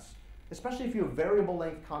SMS, especially if you have variable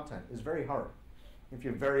length content, is very hard. If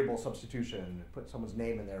you have variable substitution, put someone's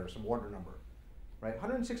name in there or some order number, right?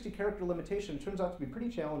 160 character limitation turns out to be pretty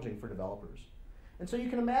challenging for developers. And so you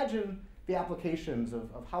can imagine the applications of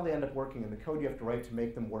how they end up working and the code you have to write to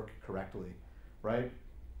make them work correctly, right?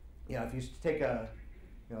 If you take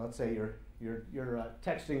let's say you're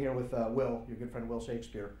texting here with Will, your good friend Will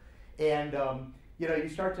Shakespeare, and you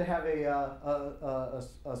start to have a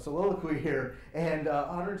soliloquy here, and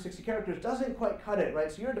 160 characters doesn't quite cut it,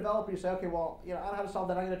 right? So you're a developer, you say, okay, well, I don't know how to solve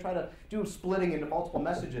that. I'm going to try to do splitting into multiple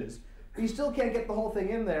messages. But you still can't get the whole thing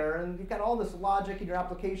in there, and you've got all this logic in your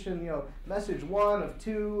application, message 1 of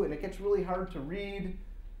 2, and it gets really hard to read.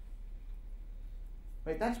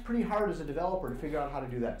 Right? That's pretty hard as a developer to figure out how to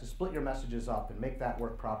do that, to split your messages up and make that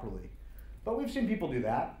work properly. But we've seen people do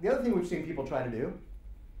that. The other thing we've seen people try to do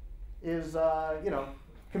is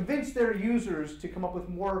convince their users to come up with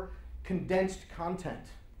more condensed content.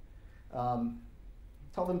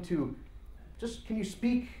 Tell them to can you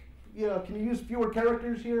speak, can you use fewer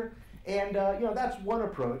characters here? And that's one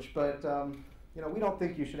approach, but we don't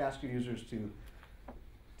think you should ask your users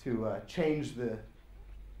to change the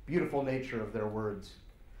beautiful nature of their words.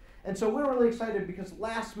 And so we're really excited because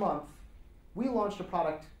last month we launched a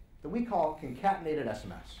product that we call Concatenated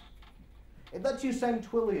SMS. It lets you send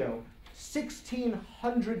Twilio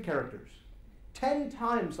 1,600 characters, 10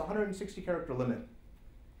 times the 160 character limit.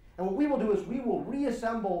 And what we will do is we will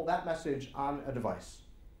reassemble that message on a device.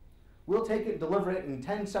 We'll take it, deliver it in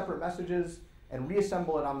 10 separate messages, and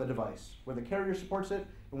reassemble it on the device, where the carrier supports it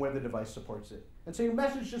and where the device supports it. And so your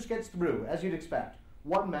message just gets through, as you'd expect.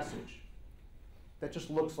 One message that just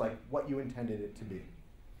looks like what you intended it to be.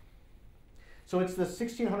 So it's the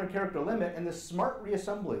 1,600 character limit and this smart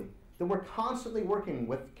reassembly that we're constantly working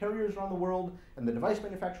with carriers around the world and the device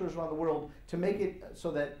manufacturers around the world to make it so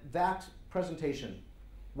that that presentation,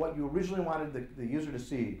 what you originally wanted the user to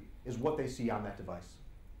see, is what they see on that device.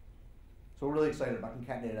 So we're really excited about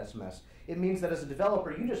Concatenated SMS. It means that as a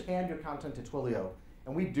developer, you just hand your content to Twilio,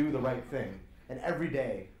 and we do the right thing. And every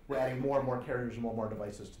day, we're adding more and more carriers and more and more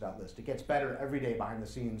devices to that list. It gets better every day behind the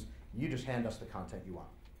scenes. You just hand us the content you want.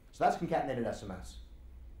 So that's Concatenated SMS.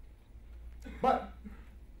 But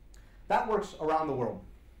that works around the world.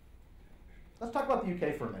 Let's talk about the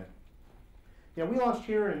UK for a minute. We launched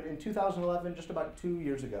here in 2011, just about 2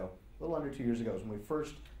 years ago. A little under 2 years ago is when we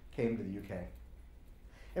first came to the UK.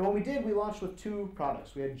 And when we did, we launched with two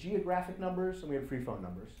products. We had geographic numbers and we had free phone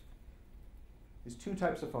numbers. These two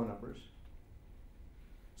types of phone numbers.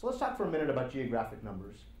 So let's talk for a minute about geographic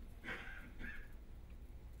numbers.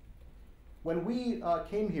 When we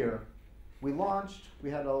came here, we launched, we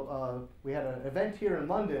had an event here in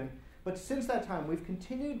London, but since that time, we've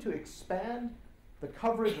continued to expand the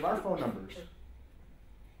coverage of our phone numbers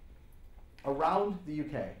around the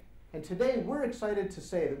UK. And today, we're excited to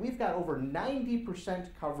say that we've got over 90%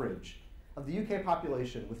 coverage of the UK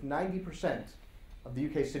population with 90% of the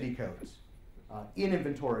UK city codes in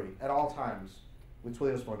inventory at all times with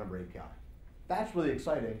Twilio's phone number API. That's really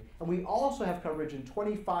exciting. And we also have coverage in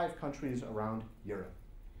 25 countries around Europe.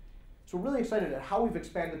 So we're really excited at how we've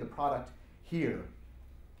expanded the product here.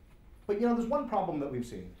 But there's one problem that we've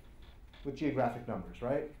seen with geographic numbers,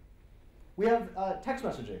 right? We have text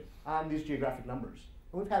messaging on these geographic numbers.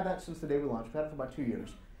 And we've had that since the day we launched. We've had it for about 2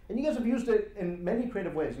 years. And you guys have used it in many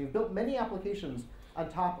creative ways. You've built many applications on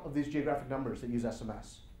top of these geographic numbers that use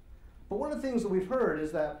SMS. But one of the things that we've heard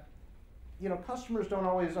is that customers don't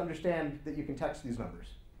always understand that you can text these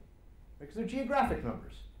numbers, because they're geographic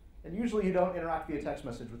numbers. And usually you don't interact via text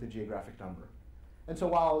message with a geographic number. And so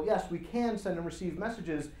while, yes, we can send and receive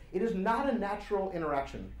messages, it is not a natural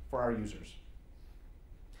interaction for our users.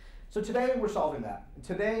 So today we're solving that. And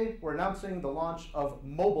today we're announcing the launch of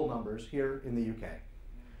mobile numbers here in the UK.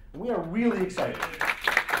 And we are really excited.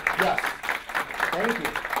 Yes, thank you.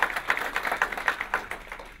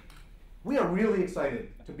 We are really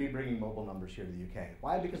excited to be bringing mobile numbers here to the UK.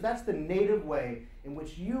 Why? Because that's the native way in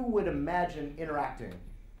which you would imagine interacting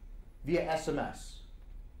via SMS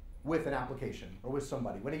with an application or with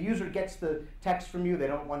somebody. When a user gets the text from you, they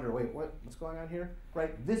don't wonder, wait, what's going on here?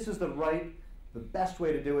 Right? This is the best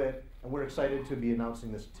way to do it, and we're excited to be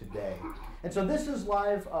announcing this today. And so this is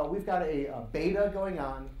live. We've got a beta going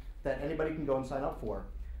on that anybody can go and sign up for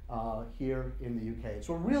here in the UK.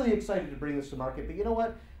 So we're really excited to bring this to market. But you know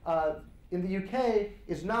what? In the UK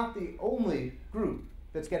is not the only group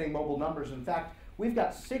that's getting mobile numbers. In fact, we've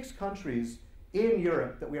got 6 countries in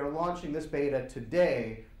Europe that we are launching this beta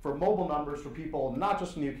today for mobile numbers for people not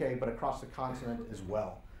just in the UK, but across the continent as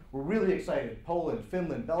well. We're really excited. Poland,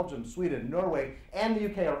 Finland, Belgium, Sweden, Norway, and the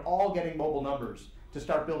UK are all getting mobile numbers to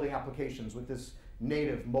start building applications with this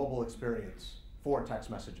native mobile experience for text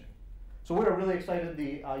messaging. So we're really excited.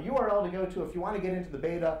 The URL to go to if you want to get into the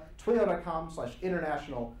beta,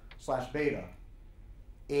 twilio.com/international/beta.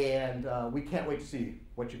 And we can't wait to see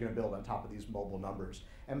what you're going to build on top of these mobile numbers.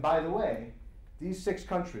 And by the way, these 6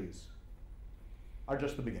 countries are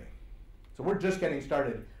just the beginning. So we're just getting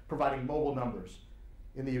started providing mobile numbers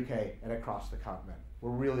in the UK and across the continent.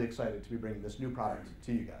 We're really excited to be bringing this new product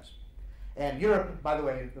to you guys. And Europe, by the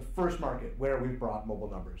way, the first market where we've brought mobile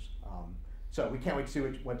numbers. So we can't wait to see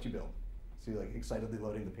what you build. See, like excitedly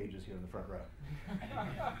loading the pages here in the front row.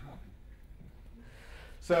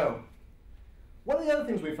 So, one of the other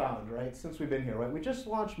things we found, right, since we've been here, right, we just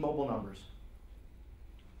launched mobile numbers.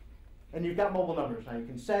 And you've got mobile numbers. Now you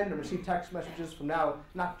can send and receive text messages from now,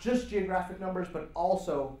 not just geographic numbers, but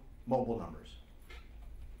also mobile numbers.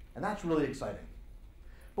 And that's really exciting.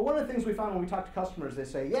 But one of the things we found when we talk to customers, they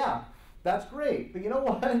say, yeah, that's great, but you know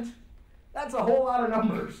what? That's a whole lot of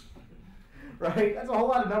numbers, right? That's a whole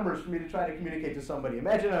lot of numbers for me to try to communicate to somebody.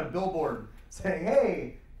 Imagine a billboard saying,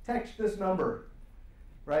 hey, text this number,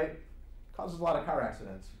 right? Causes a lot of car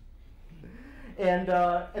accidents. And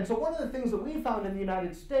so one of the things that we found in the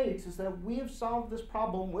United States is that we have solved this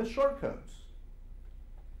problem with shortcodes.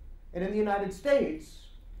 And in the United States,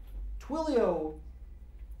 Twilio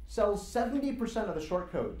sells 70% of the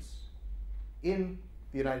shortcodes in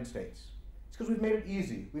the United States. It's because we've made it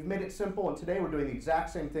easy. We've made it simple, and today we're doing the exact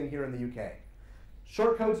same thing here in the UK.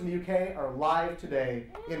 Shortcodes in the UK are live today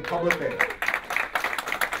in public beta.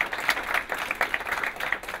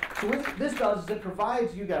 So what this does is it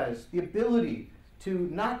provides you guys the ability to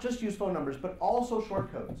not just use phone numbers, but also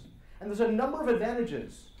shortcodes. And there's a number of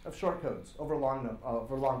advantages of shortcodes over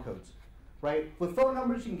long codes, right? With phone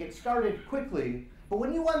numbers, you can get started quickly, but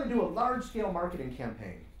when you want to do a large-scale marketing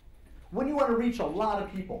campaign, when you want to reach a lot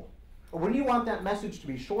of people, or when you want that message to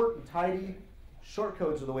be short and tidy,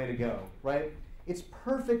 shortcodes are the way to go, right? It's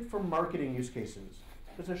perfect for marketing use cases.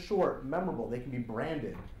 Because they're short, memorable, they can be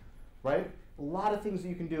branded, right? A lot of things that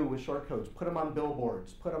you can do with shortcodes. Put them on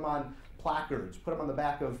billboards, put them on placards, put them on the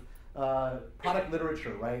back of product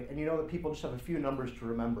literature, right? And you know that people just have a few numbers to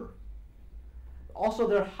remember. Also,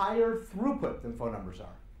 they're higher throughput than phone numbers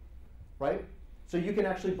are, right? So you can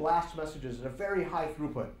actually blast messages at a very high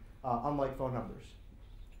throughput, unlike phone numbers.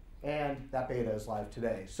 And that beta is live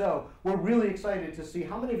today. So we're really excited to see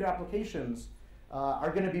how many of your applications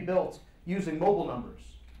are going to be built using mobile numbers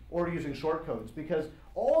or using shortcodes, because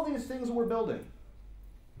all these things that we're building,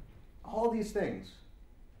 all these things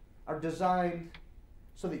are designed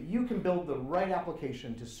so that you can build the right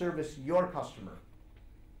application to service your customer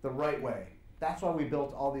the right way. That's why we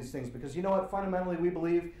built all these things, because you know what? Fundamentally, we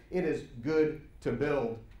believe it is good to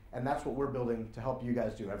build, and that's what we're building to help you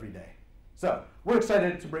guys do every day. So we're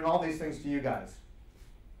excited to bring all these things to you guys.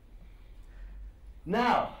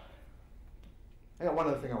 Now, I got one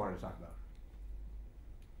other thing I wanted to talk about.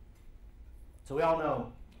 So we all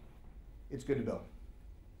know it's good to build.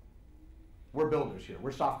 We're builders here.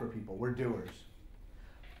 We're software people. We're doers.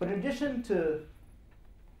 But in addition to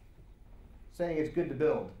saying it's good to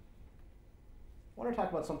build, I want to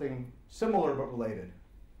talk about something similar but related.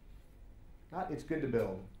 Not it's good to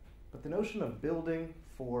build, but the notion of building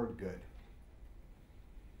for good.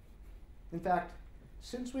 In fact,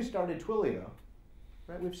 since we started Twilio,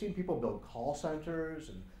 right, we've seen people build call centers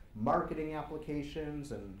and marketing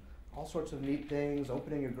applications and all sorts of neat things,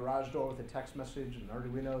 opening your garage door with a text message and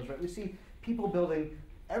Arduinos, right? We see people building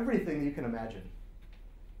everything that you can imagine.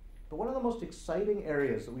 But one of the most exciting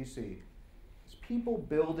areas that we see is people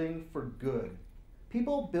building for good.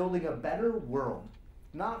 People building a better world,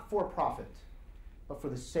 not for profit, but for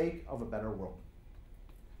the sake of a better world.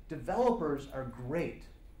 Developers are great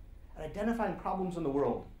at identifying problems in the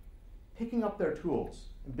world, picking up their tools,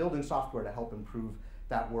 and building software to help improve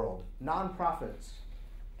that world. Nonprofits,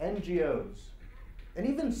 NGOs, and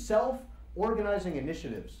even self-organizing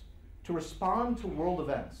initiatives to respond to world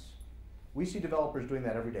events. We see developers doing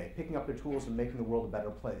that every day, picking up their tools and making the world a better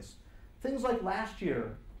place. Things like last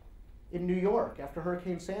year in New York after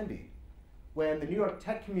Hurricane Sandy, when the New York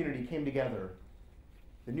tech community came together,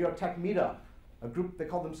 the New York Tech Meetup, a group, they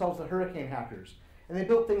called themselves the Hurricane Hackers, and they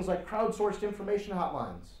built things like crowdsourced information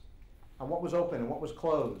hotlines on what was open and what was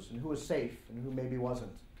closed and who was safe and who maybe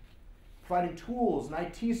wasn't. Providing tools and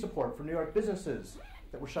IT support for New York businesses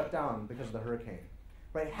that were shut down because of the hurricane.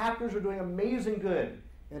 Right? Hackers are doing amazing good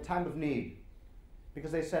in a time of need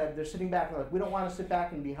because they said, they're sitting back and they're like, we don't want to sit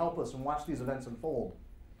back and be helpless and watch these events unfold.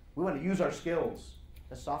 We want to use our skills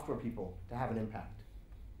as software people to have an impact.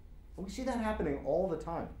 And we see that happening all the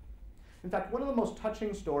time. In fact, one of the most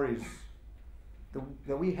touching stories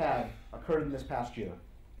that we had occurred in this past year.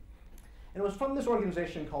 And it was from this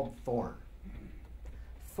organization called Thorn.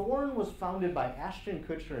 Thorn was founded by Ashton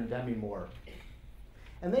Kutcher and Demi Moore.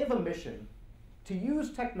 And they have a mission to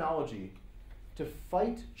use technology to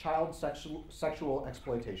fight child sexual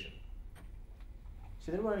exploitation.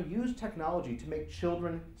 So they want to use technology to make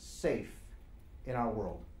children safe in our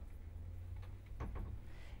world.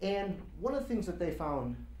 And one of the things that they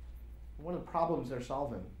found, one of the problems they're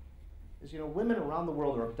solving, is women around the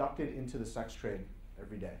world are abducted into the sex trade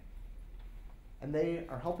every day. And they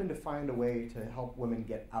are helping to find a way to help women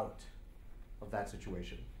get out of that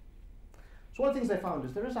situation. So one of the things they found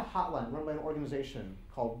is there is a hotline run by an organization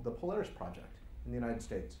called the Polaris Project in the United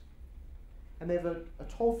States. And they have a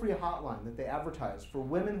toll-free hotline that they advertise for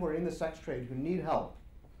women who are in the sex trade who need help.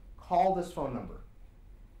 Call this phone number.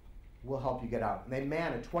 We'll help you get out. And they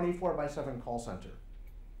man a 24/7 call center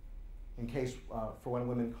in case for when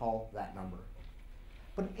women call that number.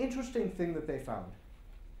 But an interesting thing that they found,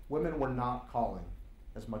 women were not calling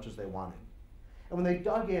as much as they wanted. And when they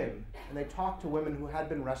dug in and they talked to women who had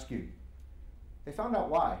been rescued, they found out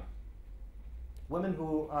why. Women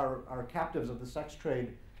who are captives of the sex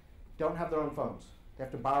trade don't have their own phones. They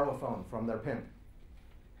have to borrow a phone from their pimp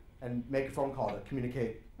and make a phone call to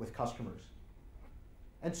communicate with customers.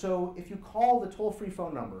 And so if you call the toll-free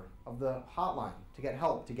phone number of the hotline to get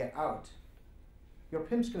help, to get out, your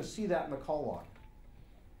pimp's going to see that in the call log.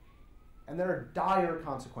 And there are dire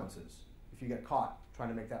consequences if you get caught trying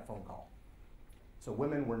to make that phone call. So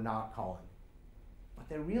women were not calling. But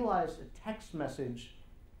they realized a text message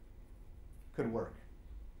could work.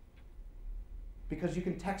 Because you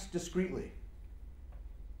can text discreetly.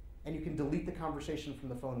 And you can delete the conversation from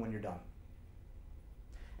the phone when you're done.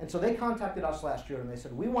 And so they contacted us last year and they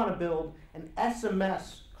said, we want to build an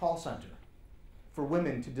SMS call center for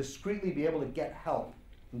women to discreetly be able to get help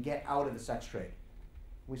and get out of the sex trade.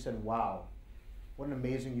 We said, wow, what an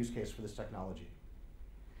amazing use case for this technology.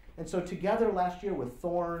 And so together last year with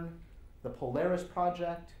Thorn, the Polaris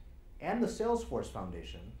Project, and the Salesforce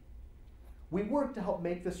Foundation, we worked to help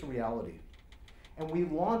make this a reality. And we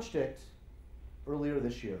launched it earlier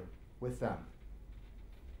this year with them.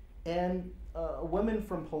 And a woman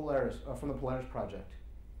from Polaris, from the Polaris Project,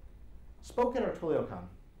 spoke at our TwilioCon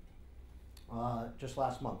just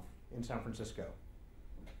last month in San Francisco.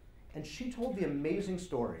 And she told the amazing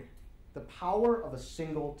story, the power of a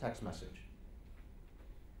single text message.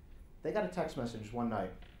 They got a text message one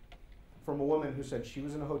night from a woman who said she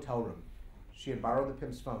was in a hotel room. She had borrowed the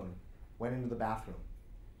pimp's phone, went into the bathroom.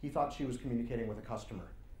 He thought she was communicating with a customer.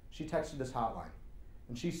 She texted this hotline,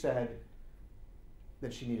 and she said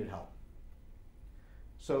that she needed help.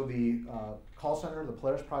 So the call center, the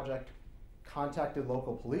Polaris Project, contacted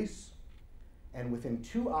local police, and within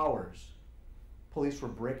 2 hours, police were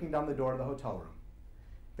breaking down the door of the hotel room.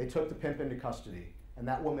 They took the pimp into custody, and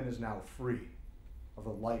that woman is now free of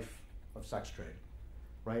the life of sex trade,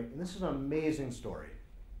 right? And this is an amazing story.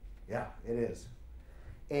 Yeah, it is.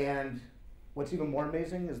 And what's even more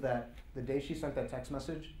amazing is that the day she sent that text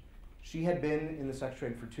message, she had been in the sex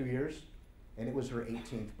trade for 2 years, and it was her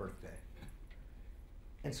 18th birthday.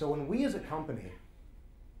 And so when we as a company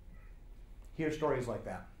hear stories like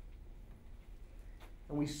that,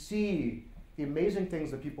 and we see the amazing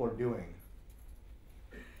things that people are doing,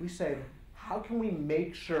 we say, how can we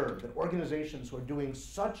make sure that organizations who are doing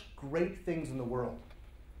such great things in the world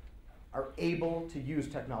are able to use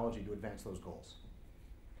technology to advance those goals?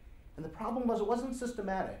 And the problem was it wasn't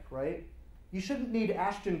systematic, right? You shouldn't need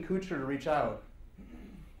Ashton Kutcher to reach out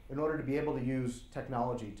in order to be able to use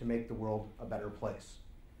technology to make the world a better place.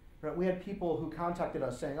 Right? We had people who contacted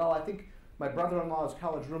us saying, oh, I think my brother-in-law's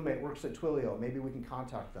college roommate works at Twilio. Maybe we can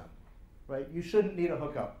contact them. Right? You shouldn't need a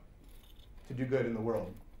hookup to do good in the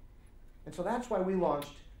world. And so that's why we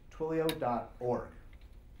launched Twilio.org.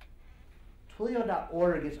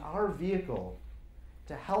 Twilio.org is our vehicle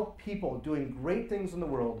to help people doing great things in the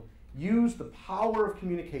world use the power of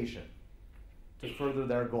communication to further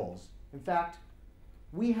their goals. In fact,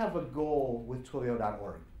 we have a goal with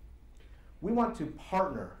Twilio.org. We want to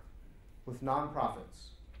partner with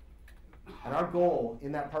nonprofits. And our goal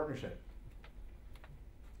in that partnership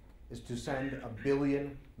is to send 1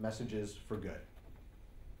 billion messages for good.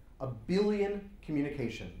 1 billion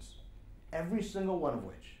communications, every single one of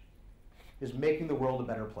which is making the world a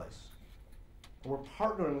better place. And we're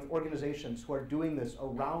partnering with organizations who are doing this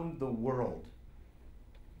around the world.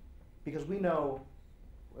 Because we know,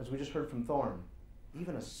 as we just heard from Thorn,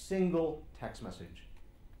 even a single text message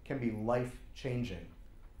can be life-changing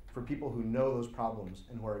for people who know those problems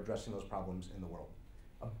and who are addressing those problems in the world.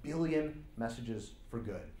 1 billion messages for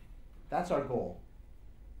good. That's our goal,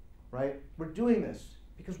 right? We're doing this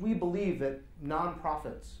because we believe that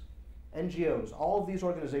nonprofits, NGOs, all of these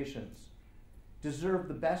organizations deserve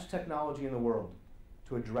the best technology in the world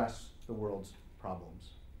to address the world's problems.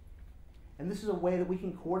 And this is a way that we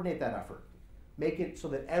can coordinate that effort. Make it so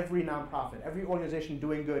that every nonprofit, every organization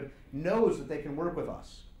doing good knows that they can work with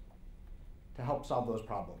us to help solve those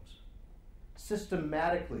problems.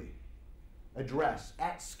 Systematically address,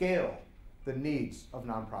 at scale, the needs of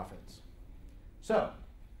nonprofits. So,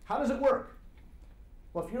 how does it work?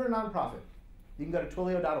 Well, if you're a nonprofit, you can go to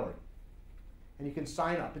Twilio.org and you can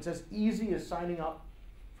sign up. It's as easy as signing up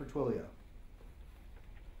for Twilio.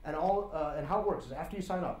 And how it works is after you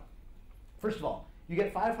sign up, first of all, you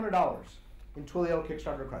get $500 in Twilio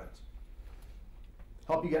Kickstarter credits.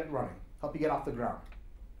 help you get running, help you get off the ground.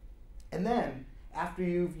 And then, after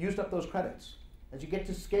you've used up those credits, as you get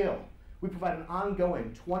to scale, we provide an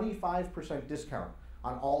ongoing 25% discount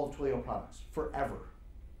on all of Twilio products forever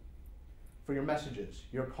for your messages,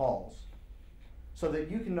 your calls, so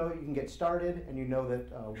that you can know that you can get started and you know that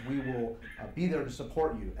we will be there to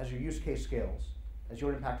support you as your use case scales, as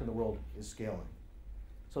your impact in the world is scaling.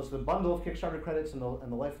 So it's the bundle of Kickstarter credits and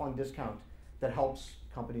the lifelong discount that helps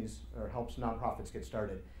companies or helps nonprofits get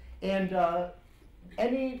started. And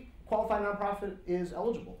any qualified nonprofit is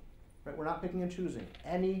eligible. Right? We're not picking and choosing.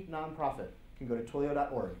 Any nonprofit can go to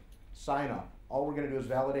twilio.org, sign up. All we're going to do is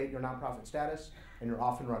validate your nonprofit status, and you're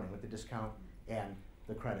off and running with the discount and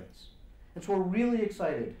the credits. And so we're really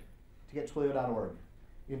excited to get twilio.org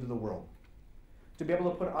into the world, to be able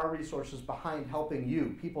to put our resources behind helping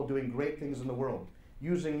you, people doing great things in the world,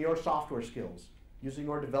 using your software skills, using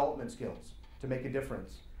your development skills to make a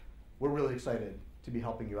difference. We're really excited to be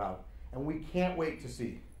helping you out. And we can't wait to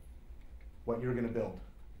see what you're going to build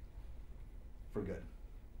for good.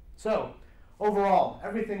 So, overall,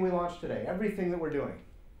 everything we launched today, everything that we're doing,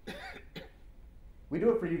 we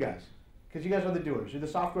do it for you guys. Because you guys are the doers. You're the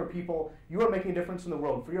software people. You are making a difference in the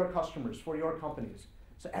world for your customers, for your companies.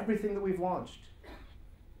 So everything that we've launched,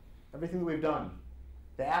 everything that we've done,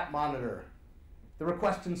 the app monitor, the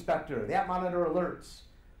request inspector, the app monitor alerts,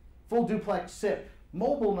 full duplex SIP,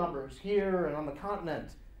 mobile numbers here and on the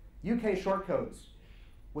continent, UK shortcodes.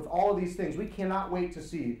 With all of these things, we cannot wait to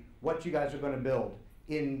see what you guys are going to build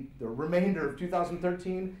in the remainder of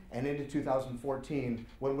 2013 and into 2014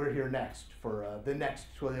 when we're here next for the next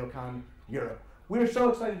TwilioCon Europe. We are so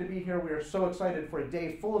excited to be here. We are so excited for a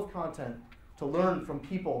day full of content to learn from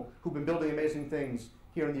people who've been building amazing things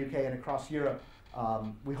here in the UK and across Europe.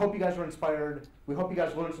 We hope you guys are inspired. We hope you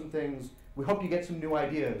guys learn some things. We hope you get some new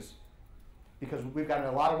ideas, because we've got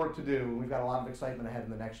a lot of work to do. We've got a lot of excitement ahead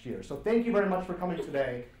in the next year. So thank you very much for coming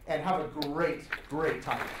today, and have a great, great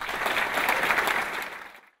time.